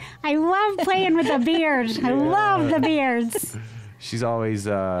say, I love playing with the beard. I love the beards. She's always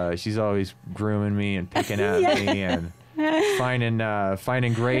grooming me and picking at me and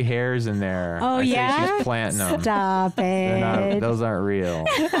finding gray hairs in there. Oh, I say yeah? she's planting them. Stop it. Those aren't real.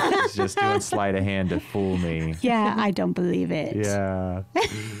 She's just doing sleight of hand to fool me. Yeah, I don't believe it. Yeah.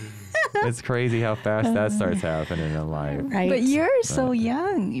 It's crazy how fast that starts happening in life. Right. But you're so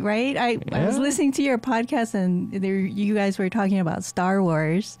young, right? I was Yeah. listening to your podcast, and you guys were talking about Star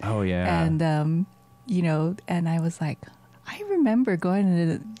Wars. Oh yeah. And and I was like, I remember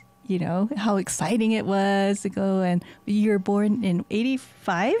going to, how exciting it was to go. And you were born in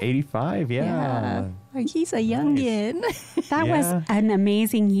 85. 85, yeah. Like he's a youngin. that Yeah. was an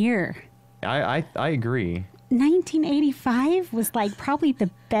amazing year. I agree. 1985 was like probably the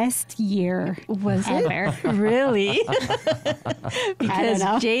best year Was ever. it really? know.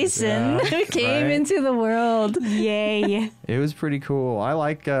 Because Jason came right. into the world. Yay. It was pretty cool. I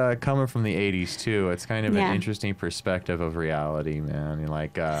like coming from the 80s too. It's kind of Yeah. an interesting perspective of reality, man.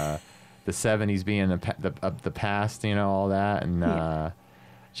 Like the 70s being the past, all that, and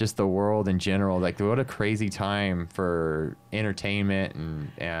just the world in general. Like what a crazy time for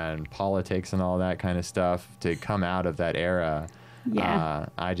entertainment and politics and all that kind of stuff to come out of that era. Yeah.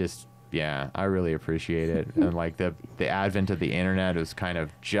 I really appreciate it. And like the advent of the internet was kind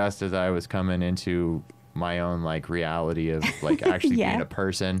of just as I was coming into my own like reality of like actually Yeah. being a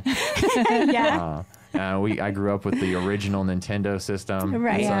person. Yeah. I grew up with the original Nintendo system.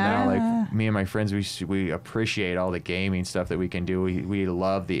 Right. So now, Yeah. like me and my friends, we appreciate all the gaming stuff that we can do. We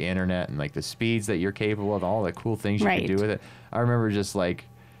love the internet and like the speeds that you're capable of, all the cool things you Right. can do with it. I remember just like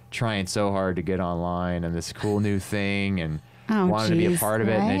trying so hard to get online and this cool new thing and Oh, wanted to be a geez. part of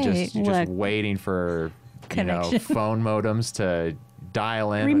it, and it Right. just Look. waiting for Connection. phone modems to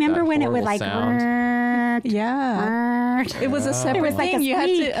dial in. with Remember that when it would horrible like, sound. Yeah. It was a separate was like thing a you had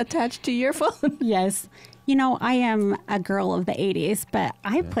squeak. to attach to your phone. Yes. I am a girl of the 80s, but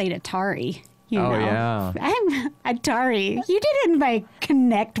I played Atari. Oh, yeah. I'm Atari. You didn't like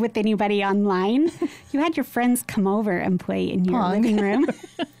connect with anybody online. You had your friends come over and play in your Pong. living room.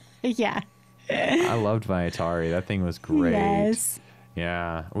 Yeah. I loved my Atari. That thing was great. Yes.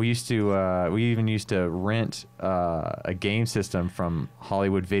 Yeah, we even used to rent a game system from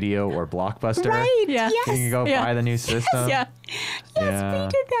Hollywood Video or Blockbuster. Right. Yeah. Yes. You can go Yeah. buy the new system. Yeah. Yes, Yeah. we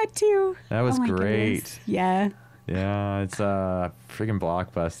did that too. That was Oh my great. goodness. Yeah. Yeah, it's friggin'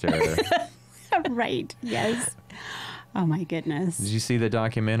 Blockbuster. Right. Yes. Oh my goodness. Did you see the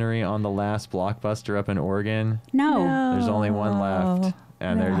documentary on the last Blockbuster up in Oregon? No. There's only one left,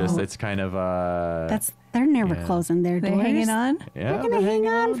 and they're just No. it's kind of They're never Yeah. closing their They're doors. hanging on. yeah, They're gonna hang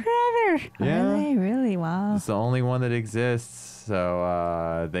on forever. Yeah. Are they really? Wow. It's the only one that exists.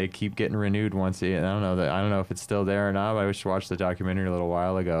 So they keep getting renewed once. I don't know if it's still there or not. I just watched the documentary a little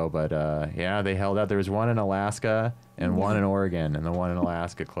while ago, but yeah, they held out. There was one in Alaska and one in Oregon, and the one in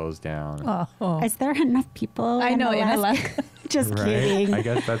Alaska closed down. Oh. Is there enough people? I know, in Alaska? Just Right? kidding. I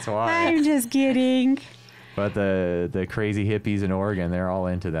guess that's why. I'm just kidding. But the crazy hippies in Oregon, they're all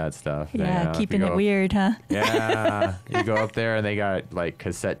into that stuff. Yeah, if you keeping go it up- weird, huh? Yeah, you go up there and they got like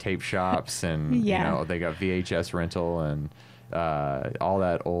cassette tape shops and Yeah. they got VHS rental and all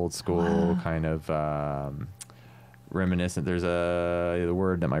that old school kind of reminiscent. There's the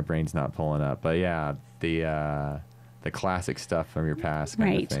word that my brain's not pulling up, but yeah, the classic stuff from your past kind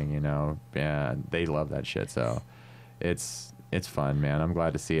Right. of thing. Yeah, they love that shit. So it's fun, man. I'm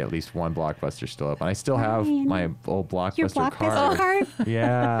glad to see at least one Blockbuster still up, and I still have Ryan, my old Blockbuster Your Blockbuster card?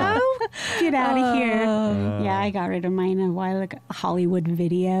 Yeah. Oh, get out of here. Yeah, I got rid of mine a while ago. Hollywood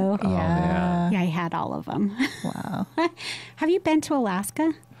Video. Oh, man. Yeah, I had all of them. Wow. Have you been to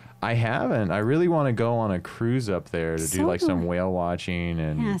Alaska? I haven't. I really want to go on a cruise up there to do So like do some I. whale watching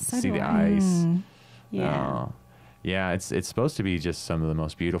and Yeah, so see do the I. ice. Yeah. Oh. Yeah, it's supposed to be just some of the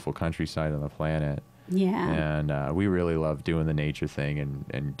most beautiful countryside on the planet. Yeah. And we really love doing the nature thing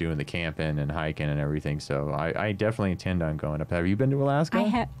and doing the camping and hiking and everything. So I definitely intend on going up. Have you been to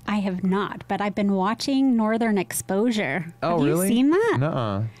Alaska? I have not, but I've been watching Northern Exposure. Oh, have really? you seen that?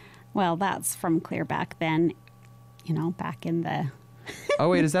 Nuh-uh. Well, that's from clear back then. you know, back in the. Oh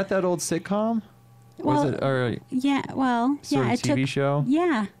wait, is that old sitcom? Well, Was it or yeah. Well, sort yeah. of TV show?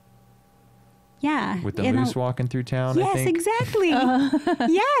 Yeah. Yeah. With the moose walking through town. I Yes, think. exactly.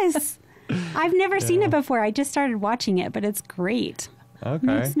 Yes. I've never seen it before. I just started watching it, but it's great. Okay.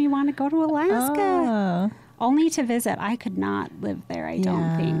 Makes me want to go to Alaska. Oh. Only to visit. I could not live there, I don't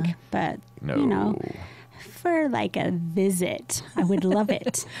Yeah. think. But, you know, for like a visit, I would love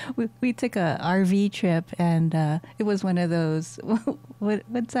it. We took a RV trip, and it was one of those,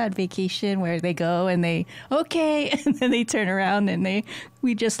 what's that vacation where they go and they, okay, and then they turn around and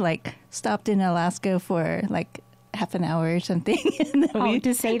we just like stopped in Alaska for like half an hour or something. And then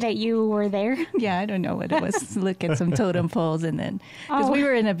To say that you were there? yeah, I don't know what it was. Look at some totem poles, and then because we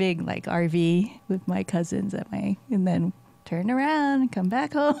were in a big like RV with my cousins and then turn around and come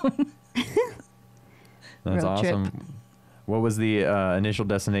back home. That's road trip. awesome. What was the initial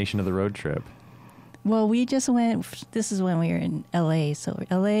destination of the road trip? Well, we just went. This is when we were in LA, so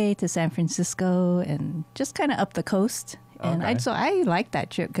LA to San Francisco, and just kind of up the coast. And Okay. I liked that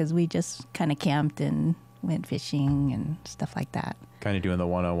trip because we just kind of camped and went fishing and stuff like that. Kind of doing the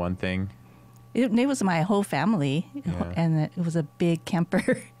 101 thing. It was my whole family, Yeah. and it was a big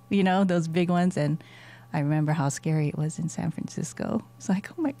camper, you know, those big ones. And I remember how scary it was in San Francisco. It's like,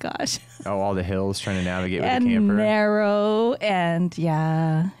 oh my gosh. Oh, all the hills trying to navigate with And a camper. narrow, and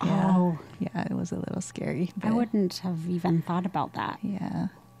yeah, Oh. it was a little scary. I but wouldn't have even thought about that. Yeah.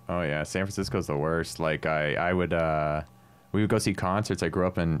 Oh yeah, San Francisco's the worst. Like I would we would go see concerts. I grew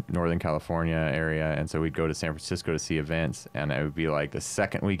up in Northern California area, and so we'd go to San Francisco to see events, and it would be like the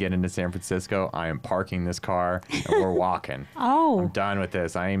second we get into San Francisco, I am parking this car and we're walking. I'm done with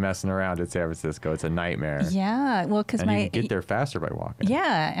this. I ain't messing around at San Francisco. It's a nightmare. Yeah, well, because And you can get there faster by walking.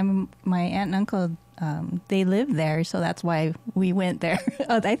 Yeah, and my aunt and uncle, they live there, so that's why we went there.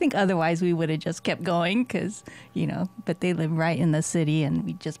 I think otherwise we would have just kept going because, you know, but they live right in the city, and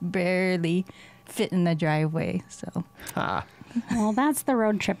we just barely fit in the driveway. So Well, that's the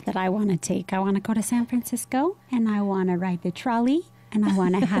road trip that I want to take. I want to go to San Francisco, and I want to ride the trolley, and I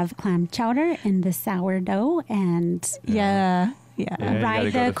want to have clam chowder and the sourdough, and yeah. Yeah, you ride gotta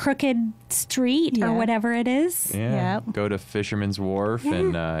the go to- crooked street or Yeah. whatever it is. Yeah. Yep. Go to Fisherman's Wharf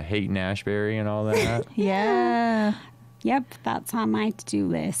and Hayton Ashbury and all that. Yeah. Yep, that's on my to-do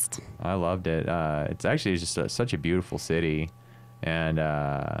list. I loved it. It's actually just such a beautiful city. And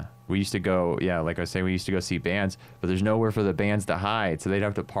we used to go, like I say, we used to go see bands, but there's nowhere for the bands to hide. So they'd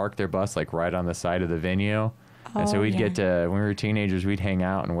have to park their bus like right on the side of the venue. And so we'd get to, when we were teenagers, we'd hang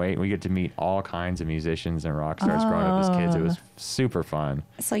out and wait. We get to meet all kinds of musicians and rock stars growing up as kids. It was super fun.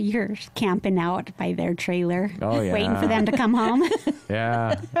 So you're camping out by their trailer, Oh, yeah. waiting for them to come home.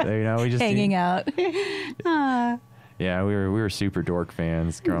 Yeah. We just Hanging out. Yeah, we were super dork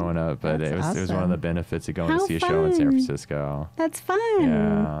fans growing up, but That's it was one of awesome. the benefits of going How to see a show in San fun. Francisco. That's fun.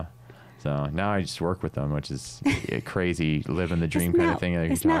 Yeah. So now I just work with them, which is crazy, living the dream Isn't kind that- of thing that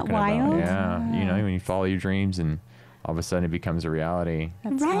you're isn't that talking wild? about. Yeah. You know, when you follow your dreams and all of a sudden it becomes a reality.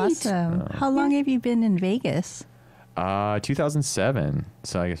 That's Right. awesome. How long have you been in Vegas? 2007.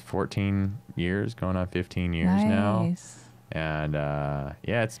 So I guess 14 years, going on 15 years now. Nice. And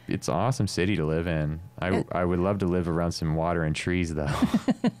it's an awesome city to live in. I would love to live around some water and trees though.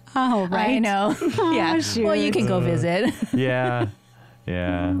 Oh, right. I know. yeah. shoot. Well, you can go visit. Yeah.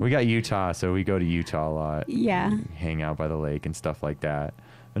 Yeah. We got Utah, so we go to Utah a lot. Yeah. Hang out by the lake and stuff like that.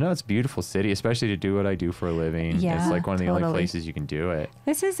 But no, it's a beautiful city, especially to do what I do for a living. Yeah, it's like one of the only totally. places you can do it.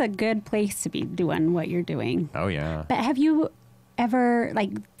 This is a good place to be doing what you're doing. Oh, yeah. But have you ever,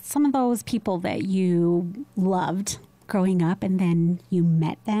 like, some of those people that you loved growing up and then you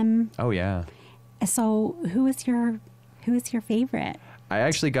met them? Oh, yeah. So who is your favorite? I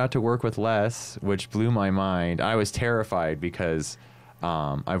actually got to work with Les, which blew my mind. I was terrified because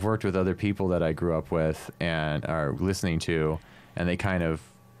I've worked with other people that I grew up with and are listening to, and they kind of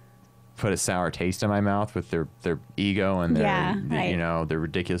put a sour taste in my mouth with their ego and their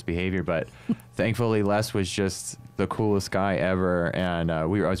ridiculous behavior. But thankfully, Les was just the coolest guy ever, and I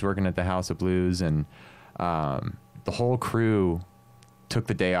was working at the House of Blues, and the whole crew took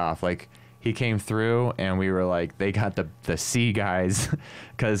the day off. Like, he came through and we were like, they got the C guys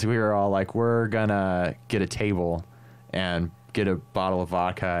because we were all like, we're gonna get a table and get a bottle of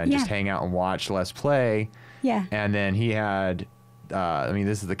vodka and just hang out and watch Les play. Yeah. And then he had,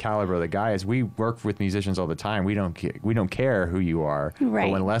 this is the caliber of the guys. We work with musicians all the time. We don't care who you are. Right.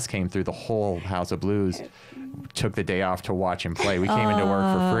 But when Les came through, the whole House of Blues took the day off to watch him play. We came into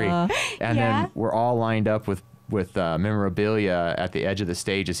work for free. And then we're all lined up with with memorabilia at the edge of the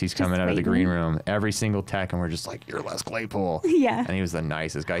stage as he's coming out of the green room. Every single tech, and we're just like, "You're Les Claypool." Yeah. And he was the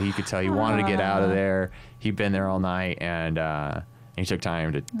nicest guy. He could tell he wanted to get out of there. He'd been there all night, and he took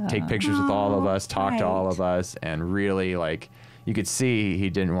time to take pictures with all of us, talk to all of us, and really, like, you could see he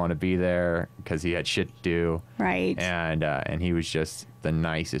didn't want to be there because he had shit to do. Right. And he was just the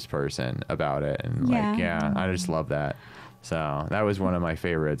nicest person about it. And like, yeah, I just love that. So that was one of my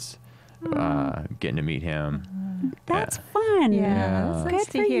favorites, getting to meet him. That's fun. Yeah, that's nice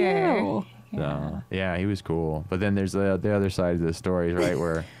Good to for hear. you. So yeah, he was cool. But then there's the other side of the stories, right,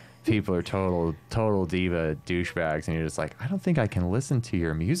 where people are total diva douchebags, and you're just like, I don't think I can listen to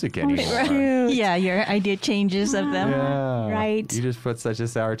your music anymore. Cute. Yeah, your idea changes of them. Yeah, Right. You just put such a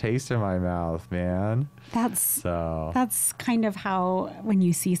sour taste in my mouth, man. That's So kind of how, when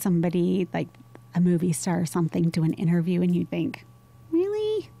you see somebody like a movie star or something do an interview and you think,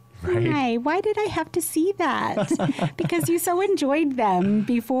 really? Right. Why did I have to see that? Because you so enjoyed them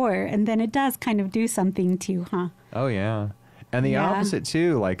before, and then it does kind of do something to you, huh? oh yeah. And the Yeah. opposite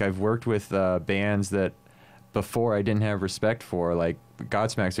too. Like I've worked with bands that before I didn't have respect for. Like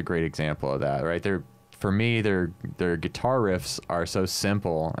Godsmack's a great example of that, right? For me, their guitar riffs are so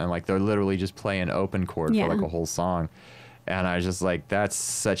simple, and like they're literally just playing open chord Yeah. for like a whole song. And I was just like, that's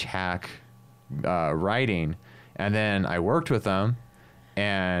such hack writing. And then I worked with them,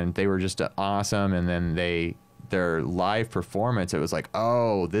 and they were just awesome. And then their live performance, it was like,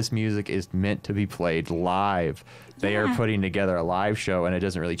 oh, this music is meant to be played live. They are Yeah. putting together a live show, and it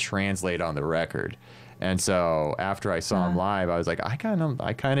doesn't really translate on the record. And so after I saw him live, I was like, I kind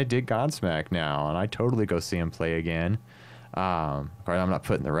of dig Godsmack now, and I totally go see him play again. Of course, I'm not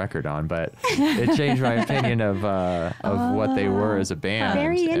putting the record on, but it changed my opinion of what they were as a band.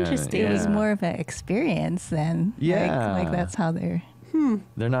 Very And, interesting. It was yeah. more of an experience then. Yeah. Like that's how they're.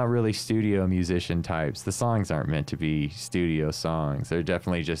 They're not really studio musician types. The songs aren't meant to be studio songs. They're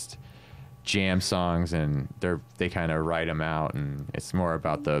definitely just jam songs, and they kind of write them out, and it's more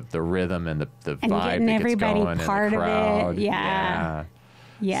about the rhythm and the And vibe getting that gets everybody going part and the of it. crowd. Yeah.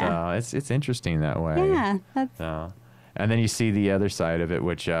 Yeah. So it's interesting that way. Yeah. That's So, and then you see the other side of it,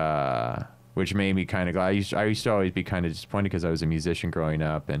 which made me kind of glad. I used to always be kind of disappointed because I was a musician growing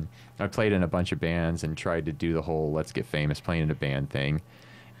up, and I played in a bunch of bands and tried to do the whole let's get famous playing in a band thing.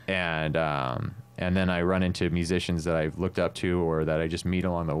 And then I run into musicians that I've looked up to or that I just meet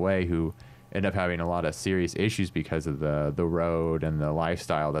along the way who end up having a lot of serious issues because of the road and the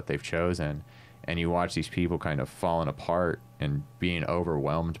lifestyle that they've chosen. And you watch these people kind of falling apart and being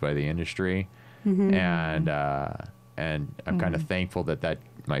overwhelmed by the industry. And I'm kind of thankful that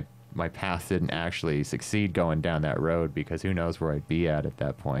my path didn't actually succeed going down that road, because who knows where I'd be at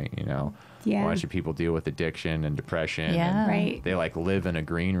that point, you know? Yeah. Watching people deal with addiction and depression. Yeah. And Right. they like live in a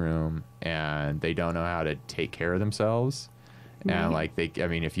green room and they don't know how to take care of themselves. And like I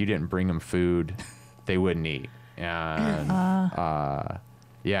mean, if you didn't bring them food, they wouldn't eat. And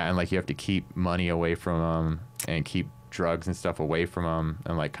yeah, and like you have to keep money away from them and keep drugs and stuff away from them,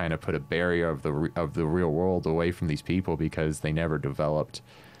 and like kind of put a barrier of the real world away from these people, because they never developed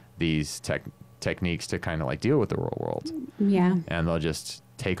these techniques to kind of like deal with the real world. yeah. And they'll just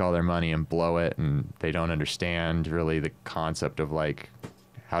take all their money and blow it, and they don't understand really the concept of like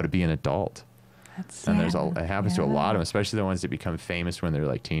how to be an adult. That's And it happens to a lot of them, especially the ones that become famous when they're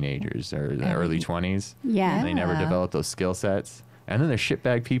like teenagers or in their early 20s. Yeah. And they never develop those skill sets. And then they're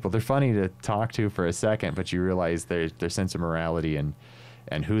shitbag people. They're funny to talk to for a second, but you realize their sense of morality and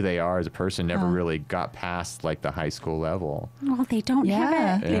who they are as a person never really got past like the high school level. Well, they don't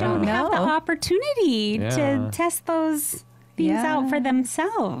have it. They Yeah. don't have the No. opportunity to Yeah. test those things out for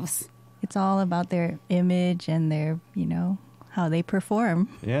themselves. It's all about their image and their, how they perform.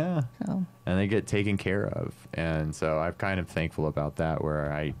 Yeah. So And they get taken care of. And so I'm kind of thankful about that,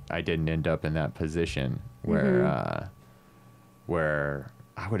 where I didn't end up in that position where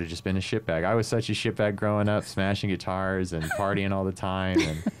I would have just been a shitbag. I was such a shitbag growing up, smashing guitars and partying all the time.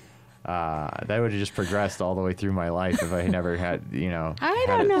 And that would have just progressed all the way through my life if I never had, I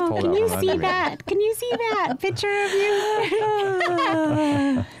had don't it know. pulled Can out you from see under me. that? Can you see that picture of you?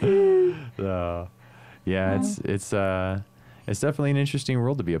 So, yeah, it's definitely an interesting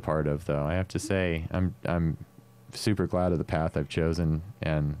world to be a part of, though. I have to say, I'm super glad of the path I've chosen,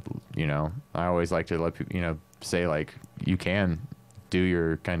 and I always like to let people, say like you can do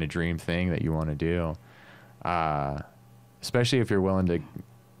your kind of dream thing that you want to do, especially if you're willing to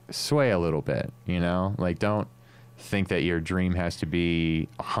sway a little bit. Like don't think that your dream has to be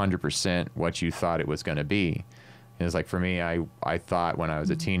 100% what you thought it was going to be. It's like for me, I thought when I was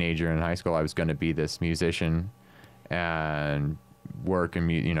a teenager in high school I was going to be this musician and work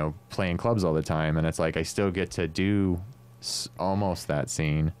and, you know, playing clubs all the time. And it's like, I still get to do almost that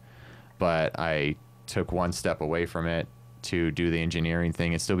scene, but I took one step away from it to do the engineering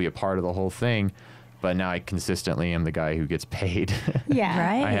thing and still be a part of the whole thing. But now I consistently am the guy who gets paid. Yeah.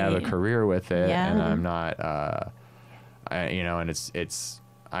 Right. I have a career with it, Yeah. and I'm not, you know, and it's,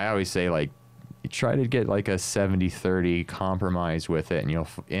 I always say, like, you try to get like a 70-30 compromise with it, and you'll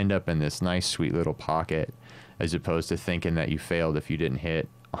end up in this nice, sweet little pocket, as opposed to thinking that you failed if you didn't hit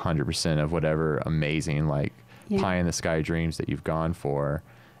 100% of whatever amazing, like, pie in the sky dreams that you've gone for.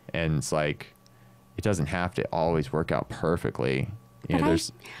 And it's like, it doesn't have to always work out perfectly. You know,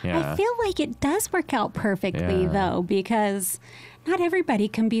 I feel like it does work out perfectly, though, because not everybody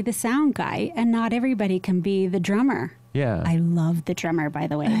can be the sound guy and not everybody can be the drummer. Yeah. I love the drummer, by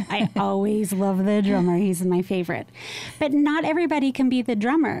the way. I always love the drummer. He's my favorite. But not everybody can be the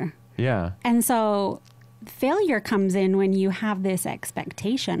drummer. Yeah. And so failure comes in when you have this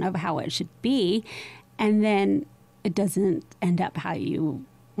expectation of how it should be, and then it doesn't end up how you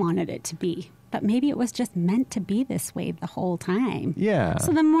wanted it to be. But maybe it was just meant to be this way the whole time. Yeah.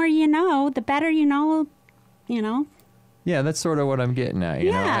 So the more you know, the better you know, you know. Yeah, that's sort of what I'm getting at.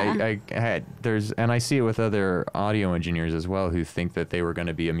 You Yeah. know, and I see it with other audio engineers as well, who think that they were going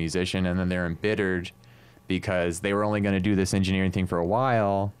to be a musician, and then they're embittered because they were only going to do this engineering thing for a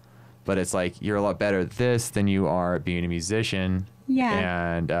while. But it's like, you're a lot better at this than you are at being a musician.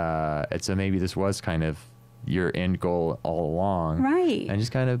 Yeah. And so maybe this was kind of your end goal all along. Right. And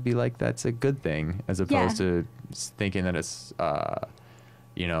just kind of be like, that's a good thing, as opposed to thinking that it's,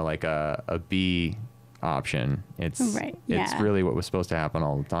 you know, like a B option. It's really what was supposed to happen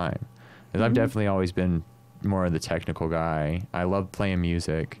all the time. Because I've definitely always been more of the technical guy. I love playing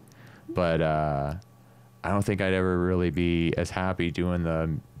music, but I don't think I'd ever really be as happy doing the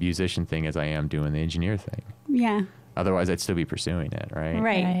musician thing as I am doing the engineer thing. Yeah. Otherwise, I'd still be pursuing it, right?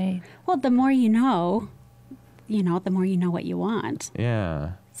 Right. Well, the more you know, the more you know what you want.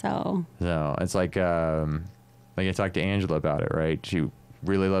 Yeah. So it's like I talked to Angela about it, right? She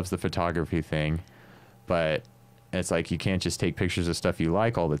really loves the photography thing, but it's like, you can't just take pictures of stuff you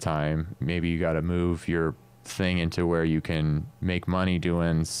like all the time. Maybe you got to move your thing into where you can make money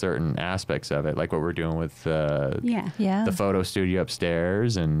doing certain aspects of it, like what we're doing with the photo studio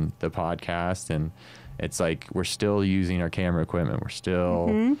upstairs and the podcast. And it's like, we're still using our camera equipment, we're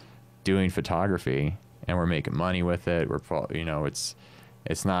still doing photography, and we're making money with it. We're, you know, it's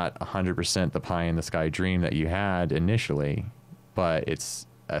not 100% the pie in the sky dream that you had initially, but it's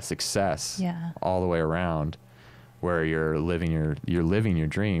a success all the way around, where you're living your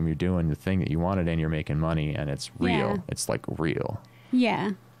dream, you're doing the thing that you wanted, and you're making money, and it's real. It's like real.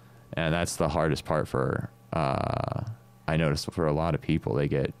 Yeah. And that's the hardest part for, I noticed for a lot of people, they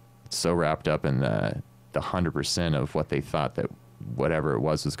get so wrapped up in the 100% of what they thought that whatever it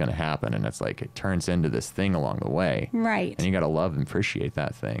was going to happen, and it's like, it turns into this thing along the way. Right. And you got to love and appreciate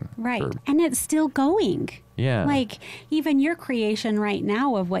that thing. Right. And it's still going. Yeah. Like, even your creation right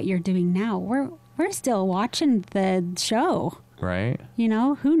now of what you're doing now, we're still watching the show. Right. You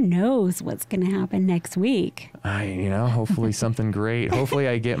know, who knows what's going to happen next week? Hopefully something great. Hopefully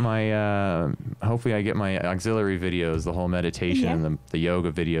I get my auxiliary videos, the whole meditation and the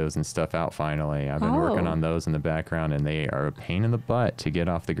yoga videos and stuff out finally. I've been working on those in the background, and they are a pain in the butt to get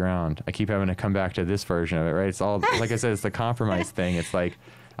off the ground. I keep having to come back to this version of it, right? It's all, like I said, it's the compromise thing. It's like,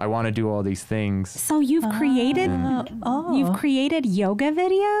 I want to do all these things. So you've created yoga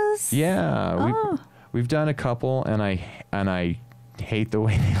videos? Yeah. We've done a couple, and I hate the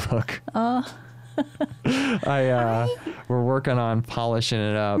way they look. We're working on polishing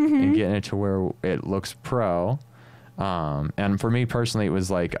it up and getting it to where it looks pro. And for me personally, it was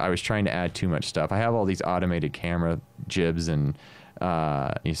like, I was trying to add too much stuff. I have all these automated camera jibs and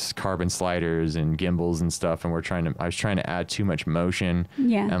these carbon sliders and gimbals and stuff, and I was trying to add too much motion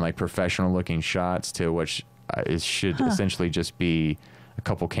and like professional looking shots to which it should essentially just be a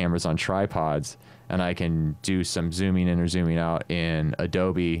couple cameras on tripods, and I can do some zooming in or zooming out in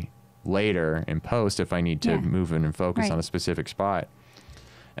Adobe later in post if I need to move in and focus on a specific spot.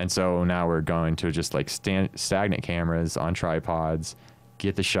 And so now we're going to just like stagnant cameras on tripods,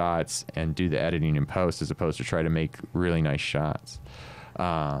 get the shots, and do the editing in post, as opposed to try to make really nice shots.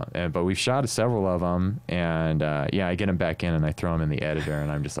 But we've shot several of them, and I get them back in and I throw them in the editor,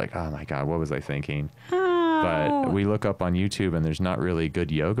 and I'm just like, oh my God, what was I thinking? But we look up on YouTube, and there's not really good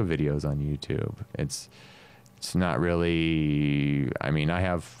yoga videos on YouTube. It's not really, I mean, I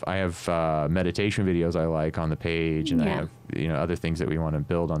have meditation videos I like on the page, and I have, other things that we want to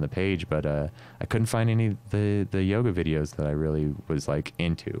build on the page, but I couldn't find any of the yoga videos that I really was like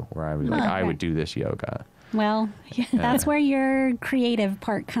into, where I was like, I would do this yoga. Well, that's where your creative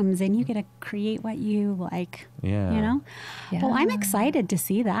part comes in. You get to create what you like. Yeah. You know? Yeah. Well, I'm excited to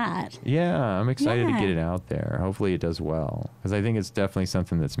see that. Yeah, I'm excited to Yeah. get it out there. Hopefully it does well, because I think it's definitely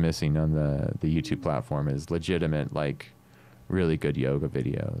something that's missing on the YouTube platform is legitimate, like, really good yoga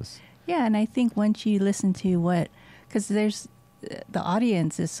videos. Yeah, and I think once you listen to because there's the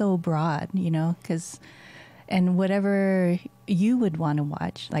audience is so broad, you know, and whatever you would want to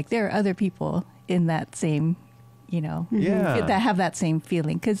watch, like there are other people in that same, you know, Yeah. that have that same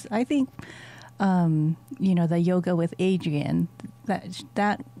feeling. Because I think, you know, the Yoga with Adrian,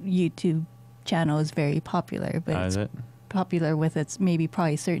 that YouTube channel is very popular, but Is it's it? popular with its maybe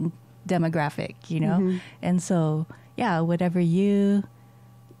probably certain demographic, you know, and so yeah, whatever you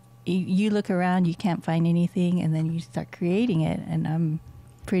look around, you can't find anything, and then you start creating it, and I'm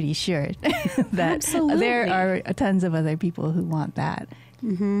pretty sure that Absolutely. there are tons of other people who want that.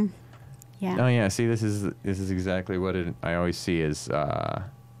 Yeah. Oh yeah, see, this is exactly what I always see is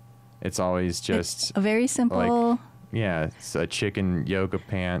it's always just It's a very simple. yeah, it's a chicken yoga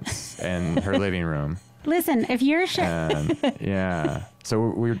pants and her living room. Listen, if you're Yeah, so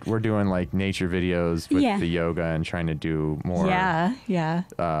we're doing like nature videos with Yeah. the yoga and trying to do more yeah.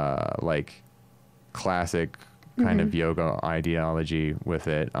 like classic kind of yoga ideology with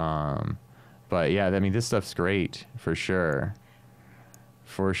it. But yeah, I mean, this stuff's great for sure.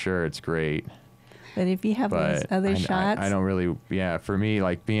 For sure, it's great. But if you have those But other shots, I don't really. Yeah, for me,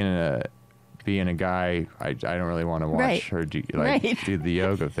 like being a guy, I don't really want to watch Right. her do Right. do the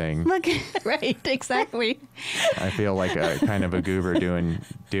yoga thing. look, right, exactly. I feel like a kind of a goober doing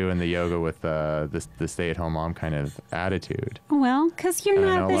the yoga with the stay-at-home mom kind of attitude. well, because you're And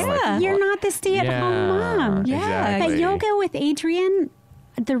I not know a lot of my- you're not the stay-at-home mom. Yeah. exactly. But yoga with Adrian,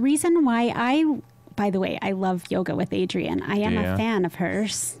 the reason why by the way, I love yoga with Adrian. I am Yeah. a fan of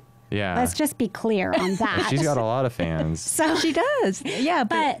hers. Yeah, Let's just be clear on that. she's got a lot of fans. So She does. Yeah,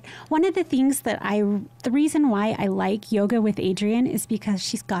 But one of the things the reason why I like yoga with Adrian is because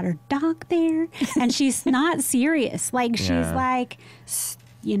she's got her dog there and she's not serious. Like she's Yeah. like,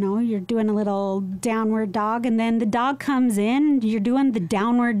 you know, you're doing a little downward dog and then the dog comes in, you're doing the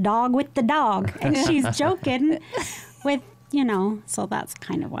downward dog with the dog. And she's joking with, you know, so that's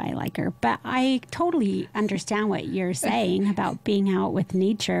kind of why I like her. But I totally understand what you're saying about being out with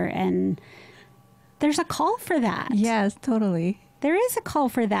nature, and there's a call for that. yes, totally. There is a call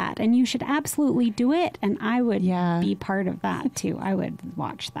for that, and you should absolutely do it. And I would Yeah. be part of that too. I would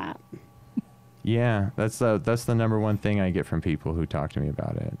watch that. Yeah, that's the number one thing I get from people who talk to me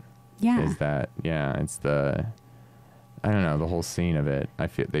about it. Yeah. Is that it's I don't know, the whole scene of it.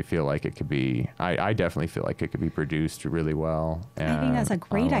 They feel like it could be. I definitely feel like it could be produced really well. I think that's a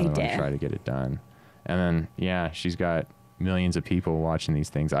great I really wanna idea. try to get it done, and then she's got millions of people watching these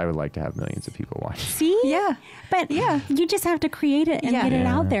things. I would like to have millions of people watching. See? Yeah. But you just have to create it and Yeah. get it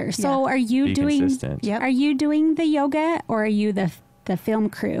Yeah. out there. So Yeah. are you Be doing? consistent. Yep. Are you doing the yoga or are you the film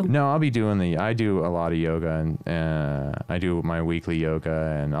crew? No, I'll be doing I do a lot of yoga, and I do my weekly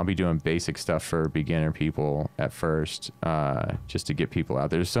yoga, and I'll be doing basic stuff for beginner people at first, just to get people out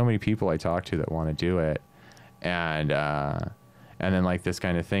there. There's so many people I talk to that want to do it, and then like this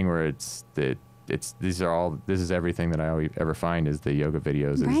kind of thing where this is everything that I ever find is the yoga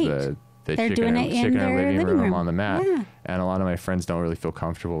videos Right. is the They're chicken, doing it in chicken their living living room room. on the mat. Yeah. And a lot of my friends don't really feel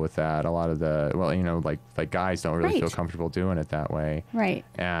comfortable with that. A lot of like guys don't really Right. feel comfortable doing it that way. Right.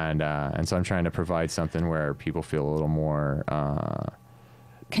 And so I'm trying to provide something where people feel a little more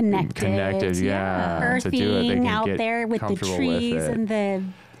Connected. yeah, to do it. They Earthing can out get there with the comfortable trees with it. and the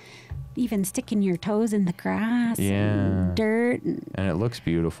even sticking your toes in the grass Yeah. and dirt. And it looks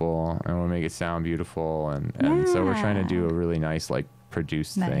beautiful, and we'll make it sound beautiful, and so we're trying to do a really nice like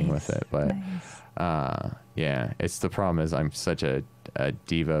produced thing with it. But Nice. it's the problem is I'm such a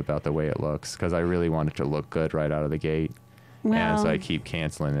diva about the way it looks, because I really want it to look good right out of the gate. And so I keep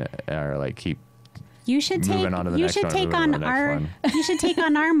canceling it, or like keep You should take moving on to the you next should one, take moving on on to the next our one. you should take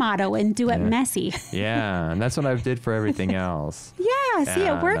on our motto and do it Yeah. messy. Yeah, and that's what I did for everything else. Yeah, see,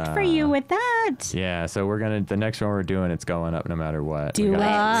 it worked for you And, with that. Yeah, so the next one we're doing, it's going up no matter what. Do we got,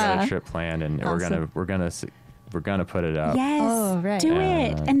 it. We got a trip planned, and Awesome. we're gonna put it up. Yes. Oh, right. Do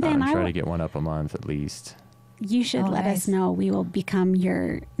it. And then try to get one up a month at least. you should Oh, let nice. us know. We will become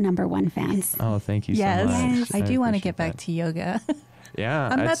your #1 fans. Oh, thank you Yes. so much. I do want to appreciate get back that. to yoga. Yeah,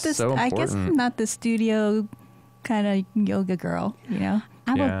 I'm not that's this. so I guess I'm important. not the studio kind of yoga girl. You know.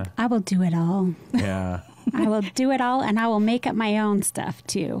 Yeah. I will do it all. Yeah. I will do it all, and I will make up my own stuff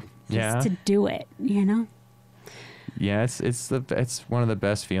too. Just Yeah. to do it, you know? Yeah, it's one of the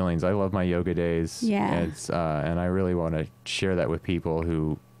best feelings. I love my yoga days. Yeah. And I really want to share that with people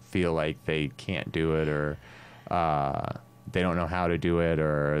who feel like they can't do it, or they don't know how to do it,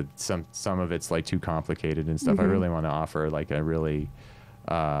 or some of it's like too complicated and stuff. I really want to offer like a really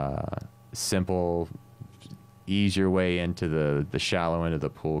simple, ease your way into the shallow end of the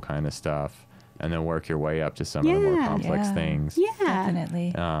pool kind of stuff, and then work your way up to some of the more complex things. Yeah,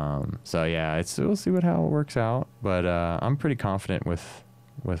 Definitely. So yeah, we'll see how it works out, but I'm pretty confident with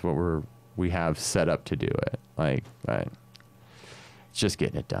what we have set up to do it. Like, but it's just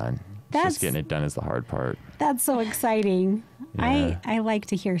getting it done. Just getting it done is the hard part. That's so exciting. Yeah. I like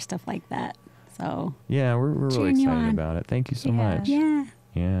to hear stuff like that. So yeah, we're really excited about it. Thank you so much. Yeah.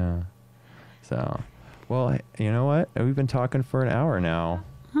 Yeah. So, well, you know what? We've been talking for an hour now.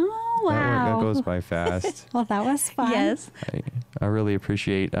 Oh wow, That goes by fast. Well, that was fun. Yes. I really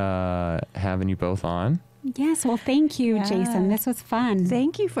appreciate having you both on. Yes. Well, thank you, Jason. This was fun.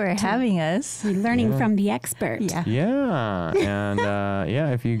 Thank you for having us. Learning from the expert. Yeah. Yeah, and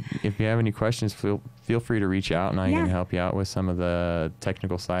if you have any questions, feel free to reach out, and I can help you out with some of the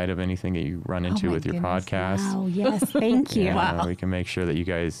technical side of anything that you run into with your podcast. Oh yes, thank you. We can make sure that you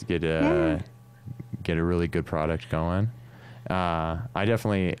guys get a really good product going. I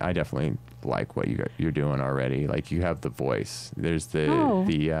definitely like what you're doing already. Like, you have the voice. There's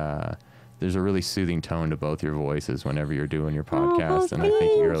there's a really soothing tone to both your voices whenever you're doing your podcast, and I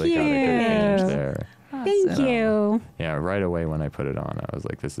think you really got a good range there. Thank you. Yeah, right away when I put it on, I was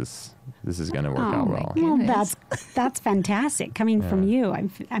like, this is going to work out well. Well, that's fantastic coming from you.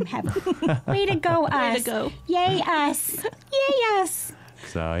 I'm happy. Way to go, us! Way to go! Yay, us! Yay, us!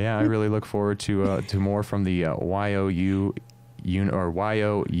 So yeah, I really look forward to more from the YOUnicornLens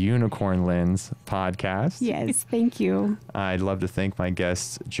podcast. Yes, thank you. I'd love to thank my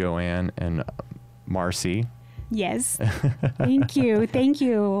guests, Joanne and Marcy. Yes, thank you. Thank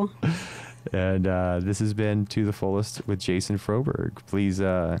you. And this has been To the Fullest with Jason Froberg. Please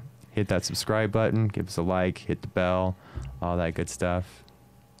hit that subscribe button, give us a like, hit the bell, all that good stuff.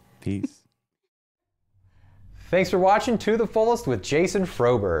 Peace. Thanks for watching To the Fullest with Jason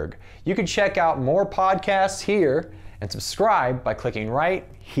Froberg. You can check out more podcasts here and subscribe by clicking right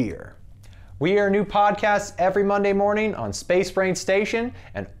here. We air new podcasts every Monday morning on Space Brain Station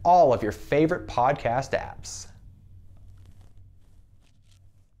and all of your favorite podcast apps.